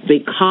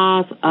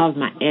 Because of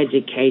my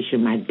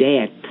education, my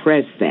dad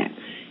pressed that.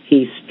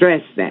 He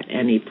stressed that,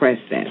 and he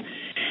pressed that.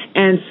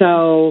 And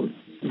so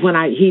when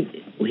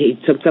he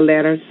took the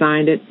letter,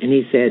 signed it, and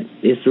he said,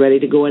 it's ready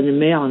to go in the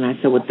mail. And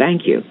I said, well,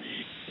 thank you.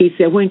 He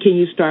said, when can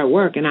you start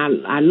work? And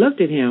I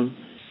looked at him,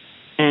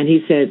 and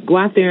he said, go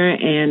out there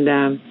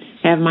and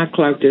have my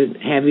clerk to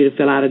have you to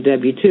fill out a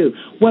W-2.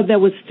 Well, there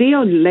were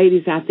still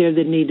ladies out there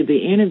that need to be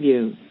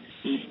interviewed.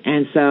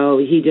 And so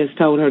he just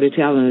told her to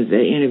tell them that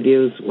the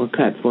interviews were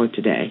cut for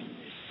today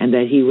and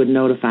that he would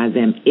notify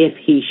them if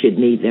he should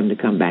need them to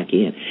come back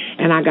in.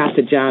 And I got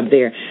the job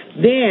there.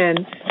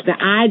 Then the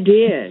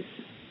ideas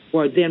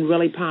were then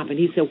really popping.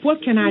 He said,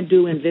 what can I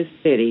do in this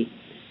city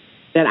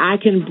that I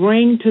can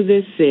bring to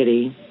this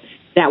city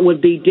that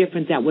would be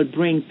different, that would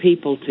bring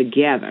people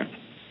together.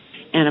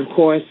 And, of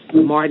course,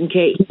 Martin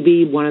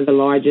K.E.B., one of the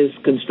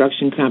largest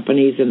construction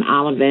companies, and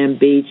Olive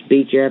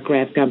Beach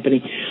Aircraft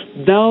Company,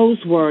 those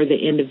were the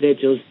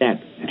individuals that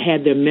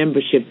had their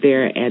membership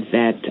there at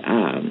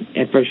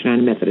First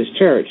United Methodist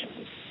Church.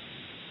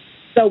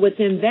 So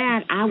within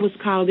that, I was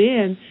called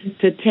in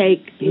to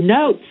take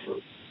notes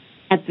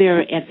at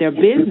their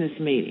business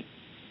meeting.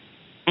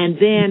 And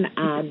then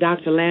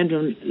Dr.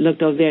 Landrum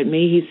looked over there at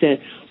me. He said,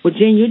 well,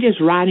 Jen, you're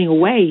just riding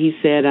away. He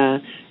said,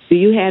 do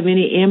you have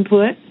any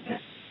input?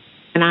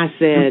 And I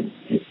said,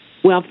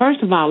 well,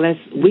 first of all,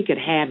 we could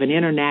have an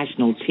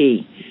international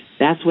tea.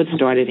 That's what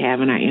started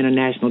having our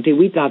international tea.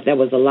 We thought that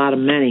was a lot of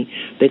money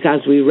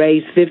because we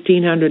raised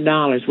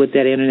 $1,500 with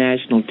that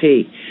international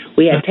tea.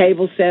 We had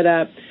tables set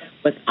up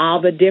with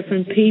all the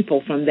different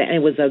people from that. It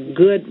was a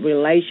good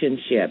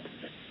relationship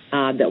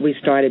that we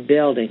started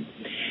building.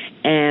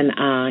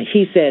 And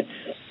he said,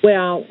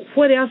 well,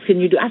 what else can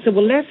you do? I said,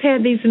 well, let's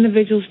have these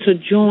individuals to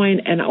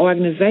join an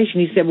organization.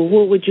 He said, well,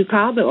 what would you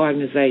call the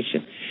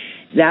organization?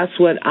 That's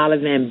what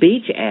Olive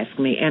Beach asked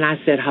me. And I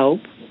said, Hope,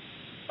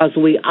 because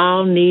we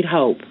all need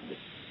hope.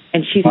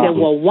 And she said,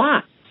 well,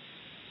 why?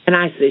 And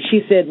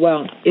she said,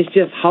 well, it's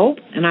just hope.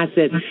 And I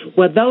said,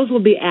 well, those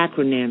will be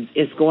acronyms.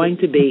 It's going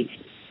to be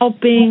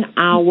helping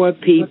our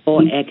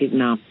people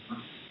economically.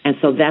 And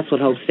so that's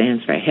what HOPE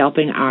stands for,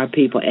 helping our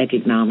people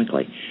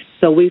economically.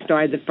 So we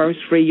started the first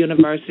free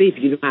university.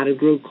 If you knew how to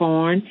grow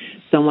corn,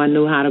 someone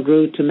knew how to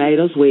grow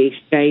tomatoes, we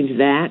exchanged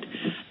that.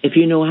 If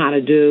you knew how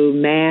to do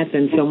math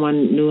and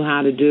someone knew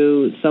how to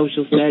do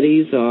social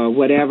studies or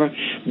whatever,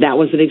 that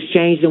was an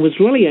exchange. It was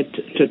really a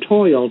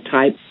tutorial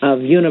type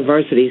of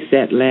university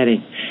set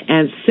letting.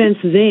 And since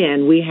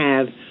then, we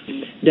have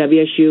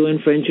WSU and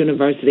French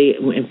University.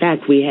 In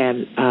fact, we have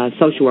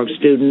social work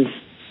students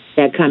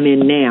that come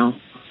in now.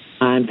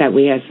 In fact,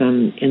 we have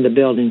some in the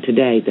building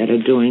today that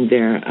are doing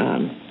their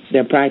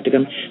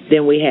practicum.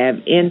 Then we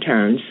have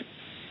interns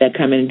that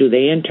come in and do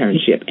their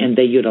internship, and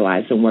they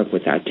utilize and work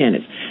with our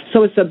tenants.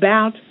 So it's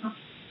about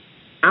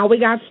how we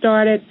got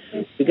started.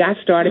 We got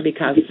started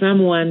because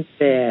someone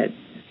said,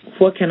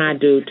 what can I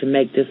do to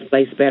make this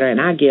place better? And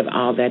I give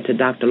all that to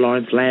Dr.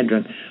 Lawrence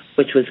Landrum,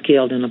 which was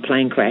killed in a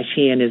plane crash,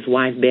 he and his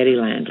wife, Betty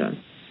Landrum.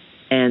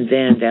 And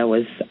then there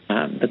was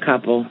the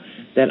couple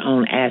that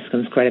owned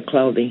Askins Credit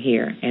Clothing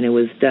here, and it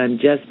was done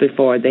just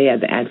before they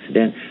had the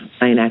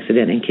plane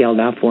accident, and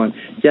killed off for them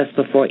just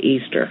before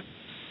Easter.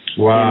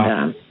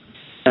 Wow. And,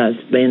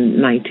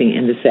 in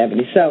the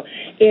 70s. So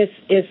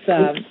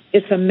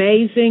it's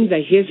amazing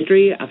the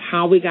history of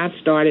how we got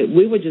started.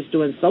 We were just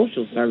doing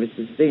social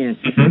services then.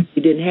 Mm-hmm.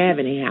 We didn't have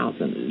any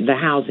housing. The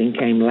housing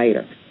came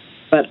later.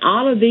 But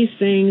all of these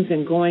things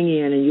and going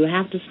in, and you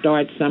have to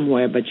start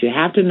somewhere, but you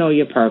have to know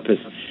your purpose.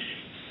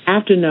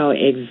 Have to know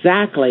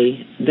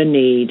exactly the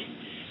need,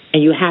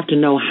 and you have to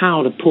know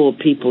how to pull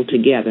people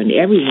together, and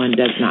everyone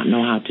does not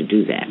know how to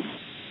do that.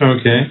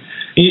 Okay.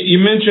 You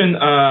mentioned,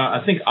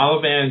 I think,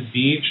 Olive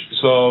Beach,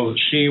 so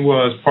she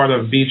was part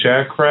of Beach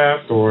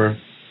Aircraft, or?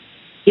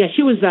 Yeah,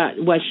 she was,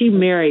 she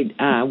married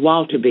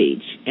Walter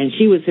Beach, and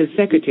she was his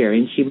secretary,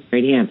 and she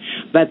married him.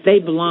 But they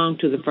belonged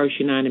to the First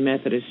United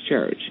Methodist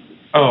Church.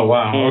 Oh,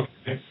 wow,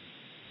 okay.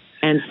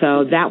 And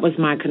so that was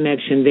my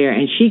connection there,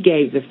 and she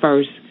gave the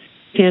first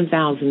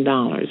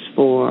 $10,000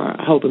 for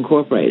Hope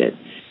Incorporated.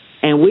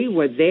 And we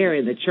were there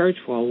in the church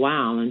for a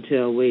while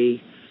until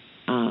we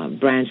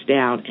branched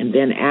out. And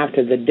then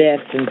after the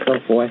deaths and so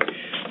forth,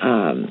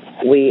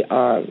 we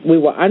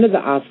were under the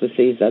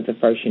auspices of the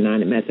First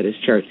United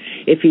Methodist Church.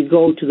 If you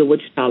go to the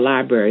Wichita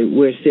Library,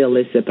 we're still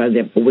listed by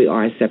them, but we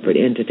are a separate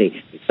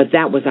entity. But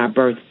that was our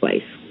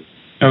birthplace.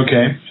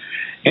 Okay.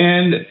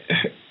 And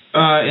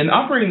in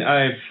operating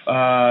a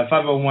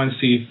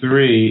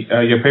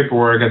 501c3, your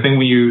paperwork, I think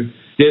when you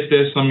did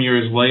this some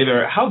years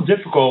later, how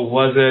difficult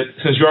was it,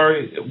 since you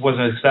already was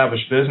an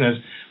established business,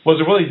 was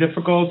it really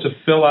difficult to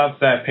fill out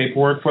that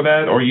paperwork for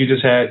that, or you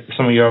just had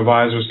some of your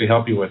advisors to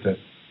help you with it?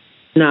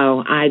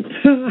 No, I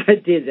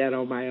did that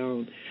on my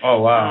own.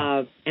 Oh,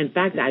 wow. In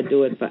fact, I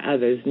do it for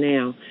others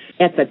now.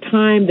 At the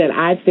time that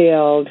I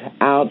filled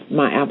out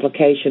my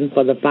application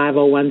for the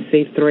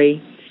 501c3,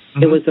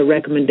 mm-hmm. It was a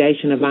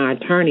recommendation of our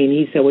attorney, and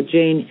he said, well,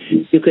 Jean,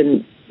 you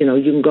can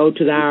go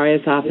to the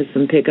IRS office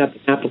and pick up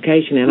an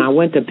application. And I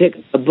went to pick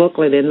a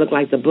booklet, and it looked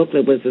like the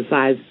booklet was the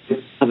size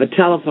of a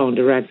telephone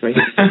directory.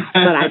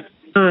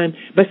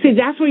 But see,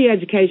 that's where your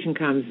education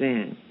comes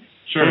in.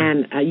 Sure.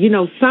 And,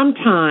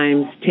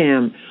 sometimes,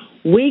 Tim,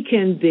 we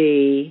can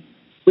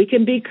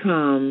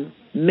become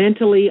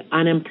mentally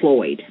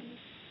unemployed.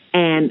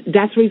 And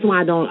that's the reason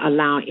why I don't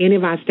allow any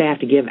of our staff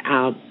to give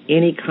out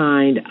any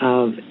kind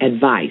of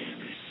advice.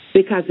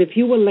 Because if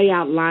you will lay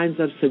out lines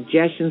of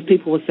suggestions,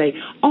 people will say,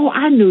 oh,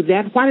 I knew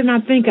that. Why didn't I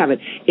think of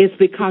it? It's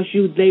because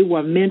they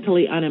were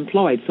mentally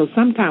unemployed. So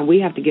sometimes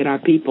we have to get our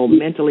people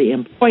mentally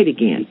employed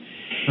again.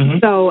 Mm-hmm.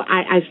 So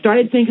I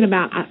started thinking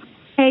about,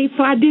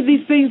 so I did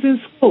these things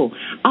in school.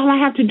 All I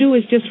have to do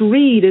is just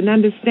read and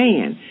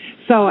understand.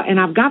 So, and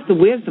I've got the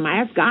wisdom.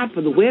 I asked God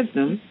for the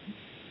wisdom.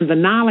 the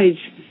knowledge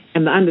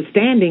and the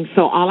understanding,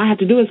 so all I have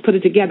to do is put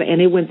it together, and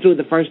it went through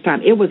the first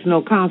time. It was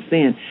no cost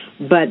then,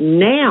 but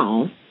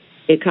now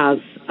it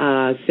costs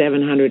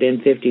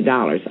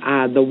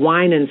 $750. The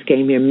Winans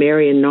came here.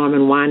 Mary and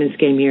Norman Winans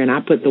came here, and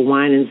I put the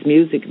Winans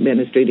music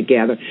ministry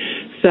together.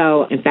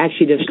 So, in fact,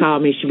 she just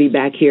called me. She'll be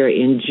back here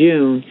in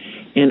June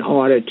in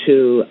order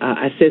to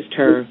assist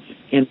her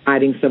in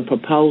writing some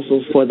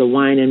proposals for the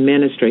Winan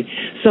ministry.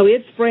 So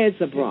it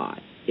spreads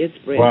abroad. It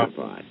spreads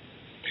abroad.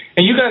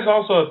 And you guys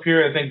also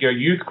appeared, I think your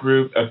youth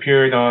group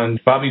appeared on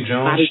Bobby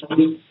Jones.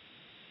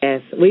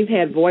 Yes, we've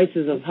had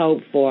Voices of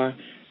Hope for,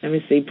 let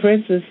me see,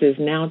 Princess is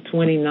now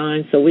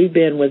 29, so we've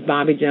been with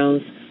Bobby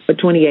Jones for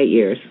 28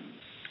 years.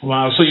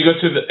 Wow, so you go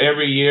to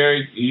every year,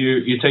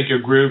 you take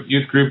your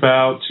youth group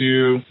out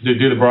to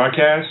do the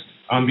broadcast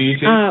on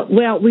BET?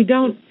 Well, we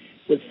don't.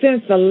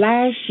 Since the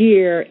last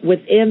year,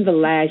 within the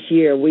last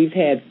year, we've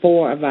had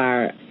 4 of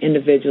our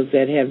individuals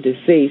that have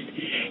deceased,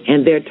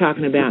 and they're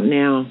talking about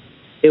now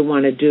they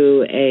want to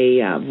do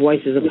a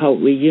Voices of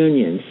Hope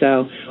reunion.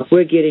 So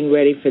we're getting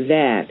ready for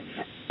that.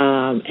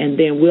 And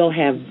then we'll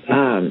have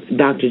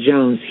Dr.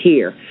 Jones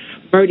here.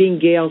 Berdine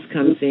Gales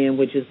comes in,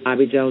 which is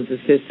Bobby Jones'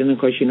 assistant. Of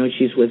course, you know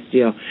she's with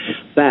Jill.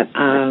 But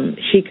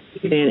she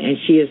comes in, and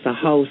she is the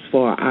host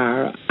for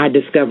our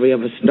Discovery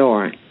of a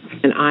Star.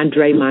 And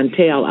Andre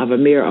Montel of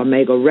Amir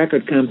Omega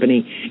Record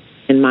Company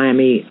in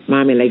Miami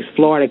Lakes,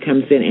 Florida,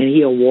 comes in, and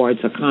he awards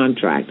a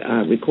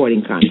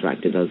recording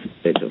contract to those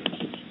individuals.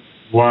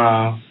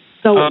 Wow.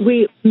 So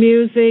we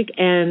music,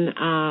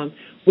 and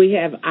we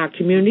have our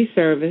community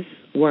service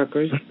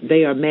workers.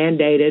 They are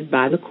mandated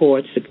by the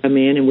courts to come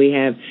in, and we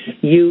have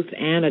youth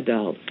and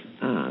adults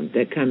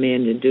that come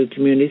in and do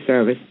community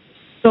service.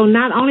 So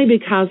not only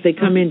because they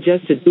come in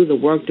just to do the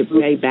work to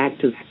pay back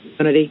to the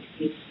community,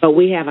 but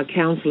we have a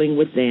counseling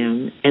with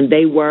them, and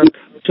they work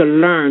to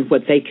learn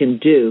what they can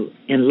do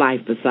in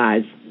life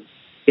besides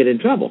get in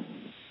trouble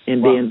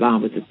and be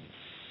involved with it.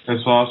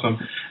 That's awesome.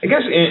 I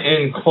guess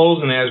in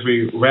closing, as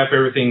we wrap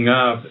everything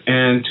up,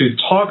 and to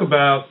talk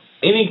about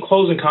any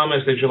closing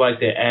comments that you'd like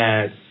to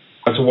add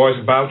towards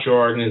about your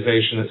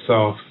organization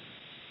itself.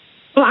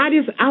 Well,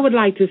 I would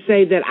like to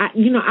say that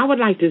I would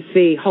like to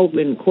see Hope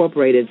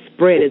Incorporated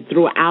spread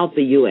throughout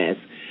the U.S.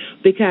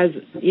 because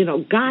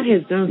God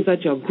has done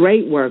such a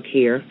great work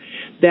here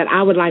that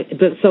I would like.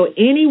 So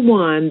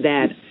anyone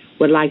that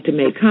would like to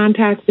make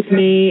contact with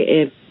me,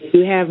 if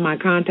you have my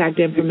contact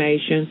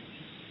information,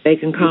 they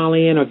can call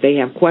in, or if they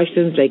have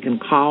questions, they can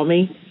call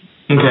me.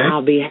 Okay.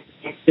 I'll be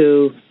happy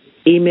to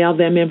email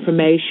them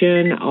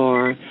information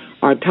or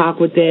talk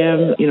with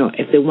them.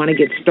 If they want to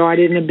get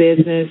started in a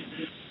business,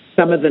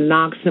 some of the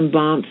knocks and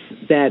bumps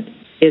that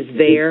is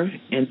there,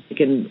 and they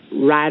can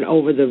ride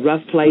over the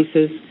rough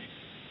places,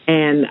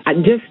 and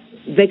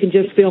they can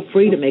just feel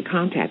free to make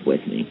contact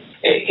with me.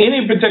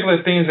 Any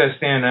particular things that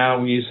stand out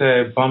when you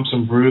said bumps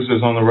and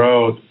bruises on the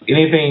road?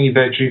 Anything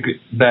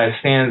that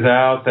stands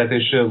out that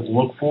they should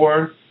look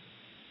for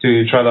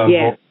to try to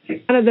avoid?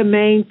 One of the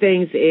main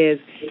things is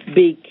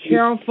be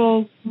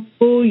careful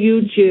who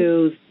you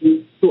choose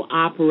to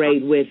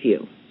operate with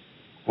you.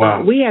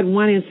 Wow. We had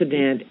one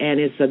incident, and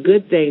it's a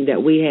good thing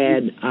that we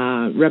had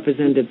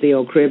Representative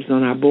Theo Cribbs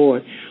on our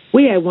board.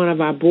 We had one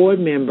of our board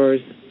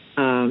members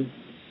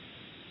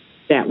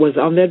that was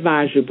on the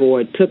advisory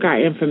board, took our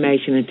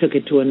information and took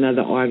it to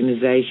another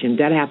organization.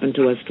 That happened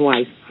to us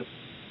twice.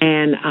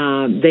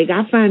 And they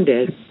got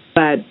funded,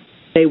 but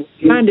they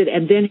funded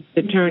and then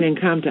had to turn and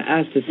come to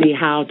us to see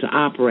how to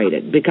operate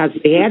it because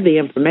they had the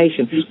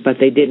information, but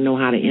they didn't know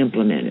how to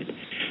implement it.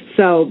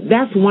 So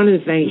that's one of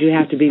the things you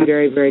have to be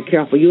very, very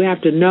careful. You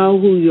have to know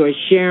who you're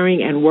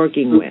sharing and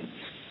working with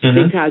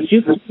because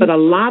you can put a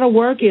lot of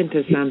work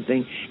into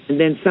something, and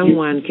then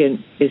someone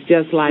it's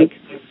just like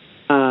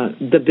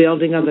the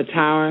building of the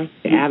tower.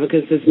 The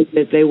advocates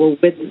that they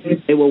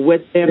were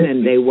with them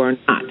and they were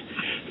not.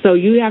 So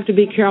you have to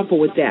be careful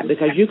with that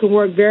because you can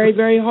work very,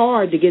 very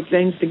hard to get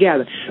things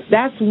together.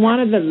 That's one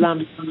of the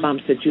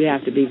lumps that you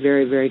have to be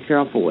very, very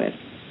careful with.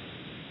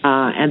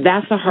 And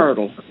that's a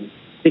hurdle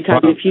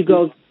because if you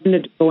go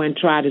and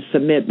try to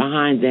submit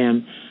behind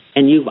them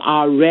and you've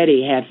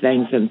already had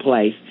things in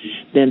place,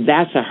 then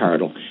that's a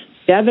hurdle.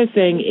 The other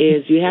thing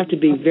is you have to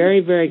be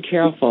very, very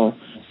careful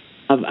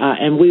of,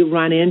 and we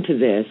run into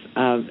this,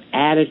 of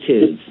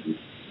attitudes.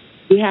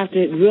 You have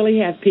to really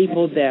have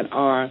people that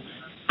are,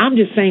 I'm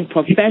just saying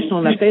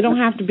professional, that they don't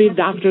have to be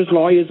doctors,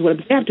 lawyers,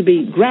 whatever. They have to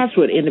be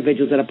grassroots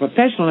individuals that are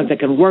professional and that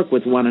can work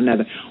with one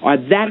another, or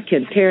that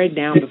can tear it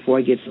down before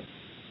it gets.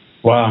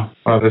 Wow,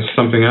 that's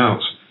something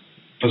else.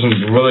 That's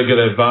some really good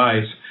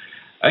advice.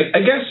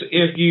 I guess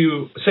if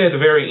you say at the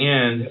very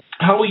end,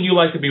 how would you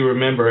like to be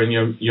remembered in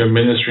your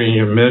ministry and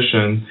your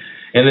mission?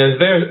 And is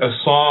there a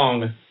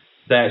song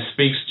that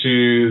speaks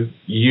to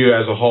you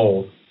as a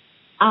whole?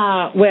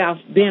 Well,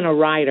 being a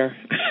writer,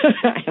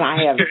 and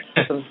I have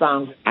some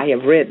songs I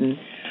have written,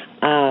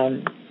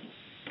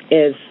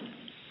 is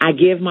I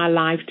give my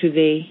life to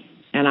thee,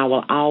 and I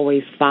will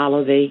always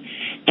follow thee.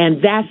 And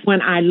that's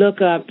when I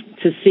look up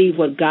to see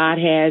what God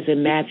has.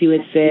 In Matthew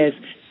it says,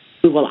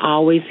 we will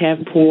always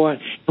have poor.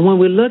 And when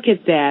we look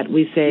at that,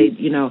 we say,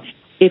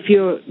 if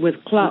you're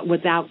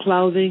without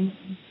clothing,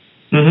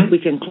 we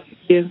can clothe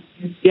you.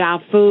 If you're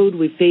out food,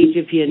 we feed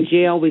you. If you're in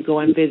jail, we go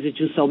and visit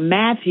you. So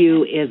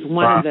Matthew is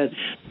one of the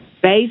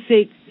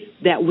basic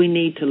that we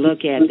need to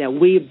look at, that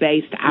we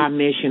based our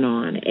mission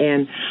on.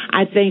 And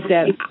I think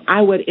that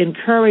I would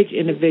encourage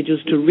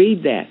individuals to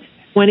read that.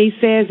 When he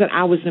says that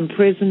I was in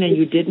prison and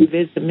you didn't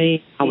visit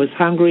me, I was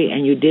hungry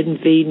and you didn't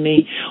feed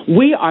me,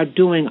 we are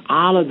doing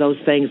all of those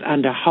things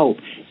under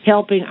Hope,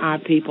 helping our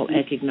people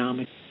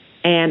economically.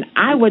 And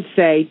I would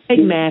say,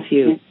 take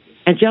Matthew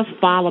and just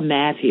follow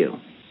Matthew,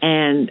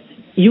 and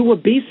you will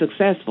be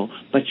successful,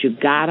 but you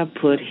got to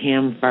put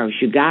him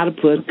first. You got to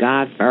put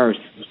God first.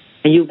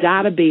 And you've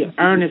got to be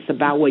earnest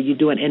about what you're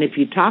doing. And if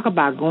you talk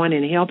about going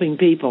and helping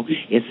people,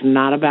 it's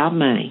not about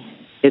money.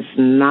 It's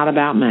not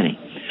about money.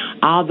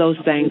 All those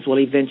things will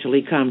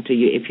eventually come to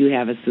you if you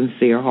have a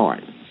sincere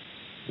heart.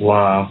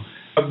 Wow.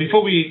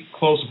 Before we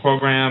close the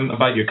program,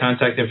 about your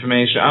contact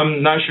information,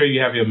 I'm not sure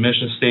you have your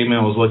mission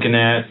statement I was looking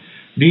at.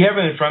 Do you have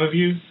it in front of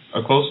you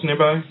or close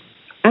nearby?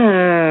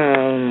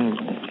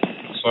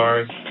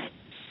 Sorry.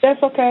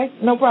 That's okay.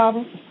 No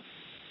problem.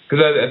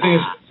 Because I think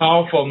it's a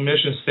powerful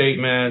mission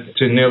statement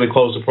to nearly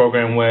close the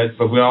program with,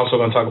 but we're also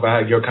going to talk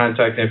about your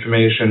contact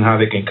information, how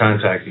they can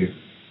contact you.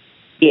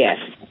 Yes.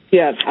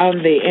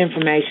 The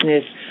information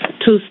is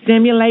to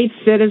stimulate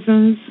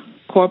citizens,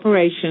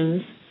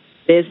 corporations,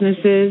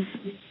 businesses,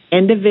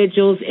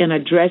 individuals in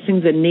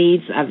addressing the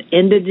needs of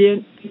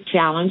indigent,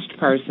 challenged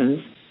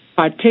persons,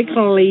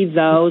 particularly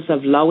those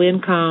of low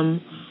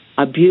income,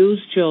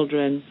 abused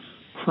children,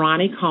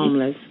 chronic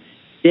homeless,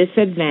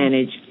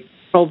 disadvantaged,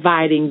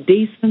 providing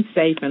decent,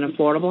 safe, and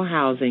affordable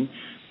housing,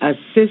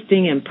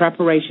 assisting in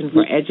preparation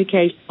for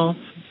educational,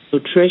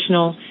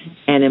 nutritional,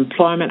 and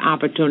employment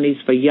opportunities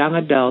for young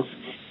adults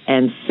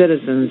and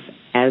citizens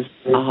as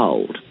a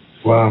whole.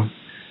 Wow.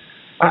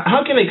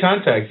 How can they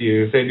contact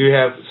you if they do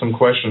have some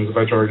questions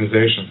about your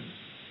organization?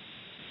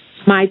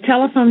 My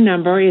telephone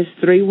number is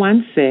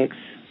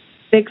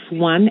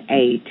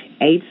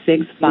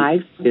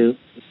 316-618-8652.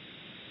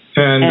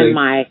 And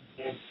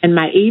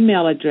my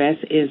email address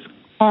is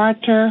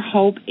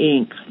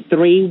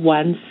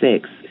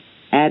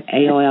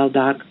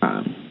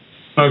CarterHopeInc316@AOL.com.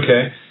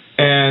 Okay.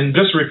 And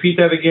just repeat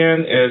that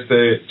again. Is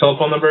the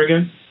telephone number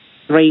again?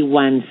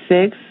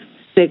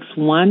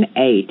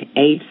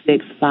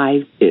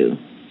 316-618-8652.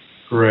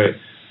 Great.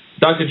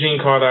 Dr. Jean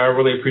Carter, I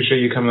really appreciate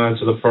you coming on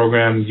to the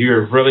program.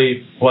 You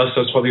really blessed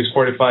us for these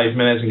 45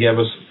 minutes and gave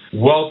us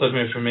wealth of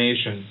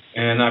information.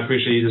 And I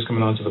appreciate you just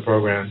coming on to the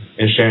program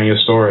and sharing your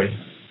story.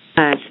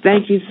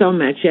 Thank you so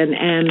much.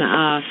 And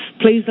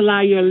please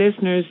allow your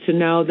listeners to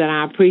know that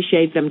I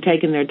appreciate them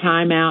taking their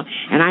time out.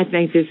 And I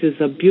think this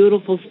is a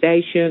beautiful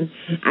station.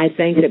 I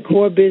think the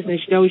Core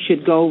Business Show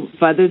should go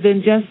further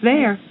than just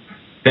there.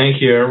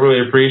 Thank you. I really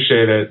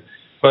appreciate it.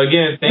 But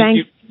again, thank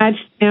you. Thanks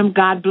so much, Tim.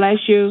 God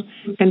bless you.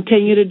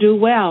 Continue to do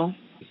well.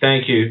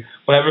 Thank you.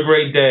 Well, have a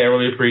great day. I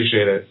really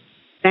appreciate it.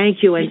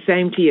 Thank you, and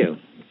same to you.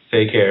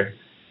 Take care.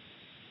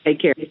 Take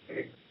care.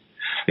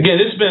 Again,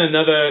 this has been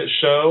another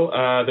show,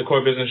 the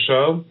Core Business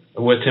Show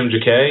with Tim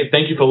J.K.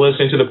 Thank you for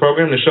listening to the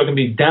program. The show can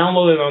be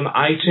downloaded on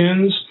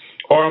iTunes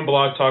or on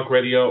Blog Talk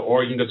Radio,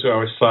 or you can go to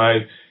our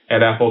site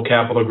at Apple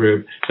Capital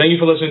Group. Thank you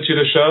for listening to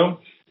the show.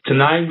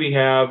 Tonight we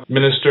have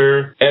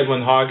Minister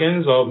Edwin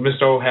Hoggins, or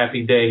Mr. Oh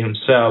Happy Day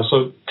himself.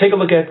 So take a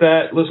look at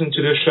that. Listen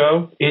to this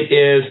show. It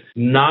is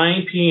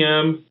 9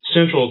 p.m.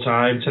 Central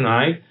Time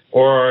tonight,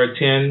 or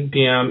 10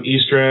 p.m.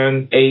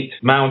 Eastern, 8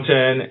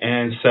 Mountain,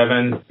 and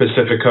 7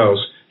 Pacific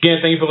Coast. Again,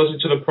 thank you for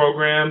listening to the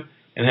program,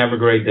 and have a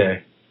great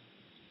day.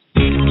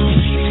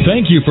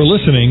 Thank you for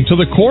listening to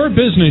the Core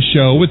Business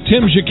Show with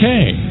Tim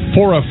J.K.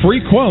 For a free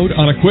quote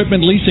on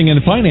equipment leasing and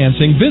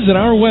financing, visit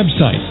our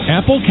website,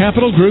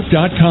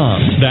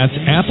 applecapitalgroup.com. That's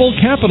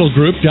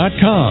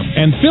applecapitalgroup.com.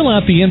 And fill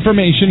out the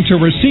information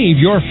to receive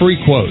your free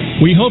quote.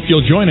 We hope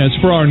you'll join us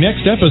for our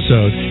next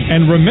episode.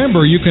 And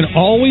remember, you can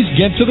always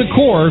get to the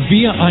Core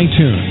via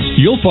iTunes.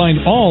 You'll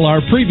find all our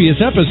previous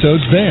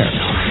episodes there.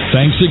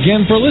 Thanks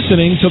again for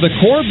listening to the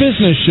Core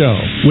Business Show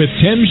with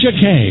Tim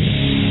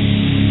J.K.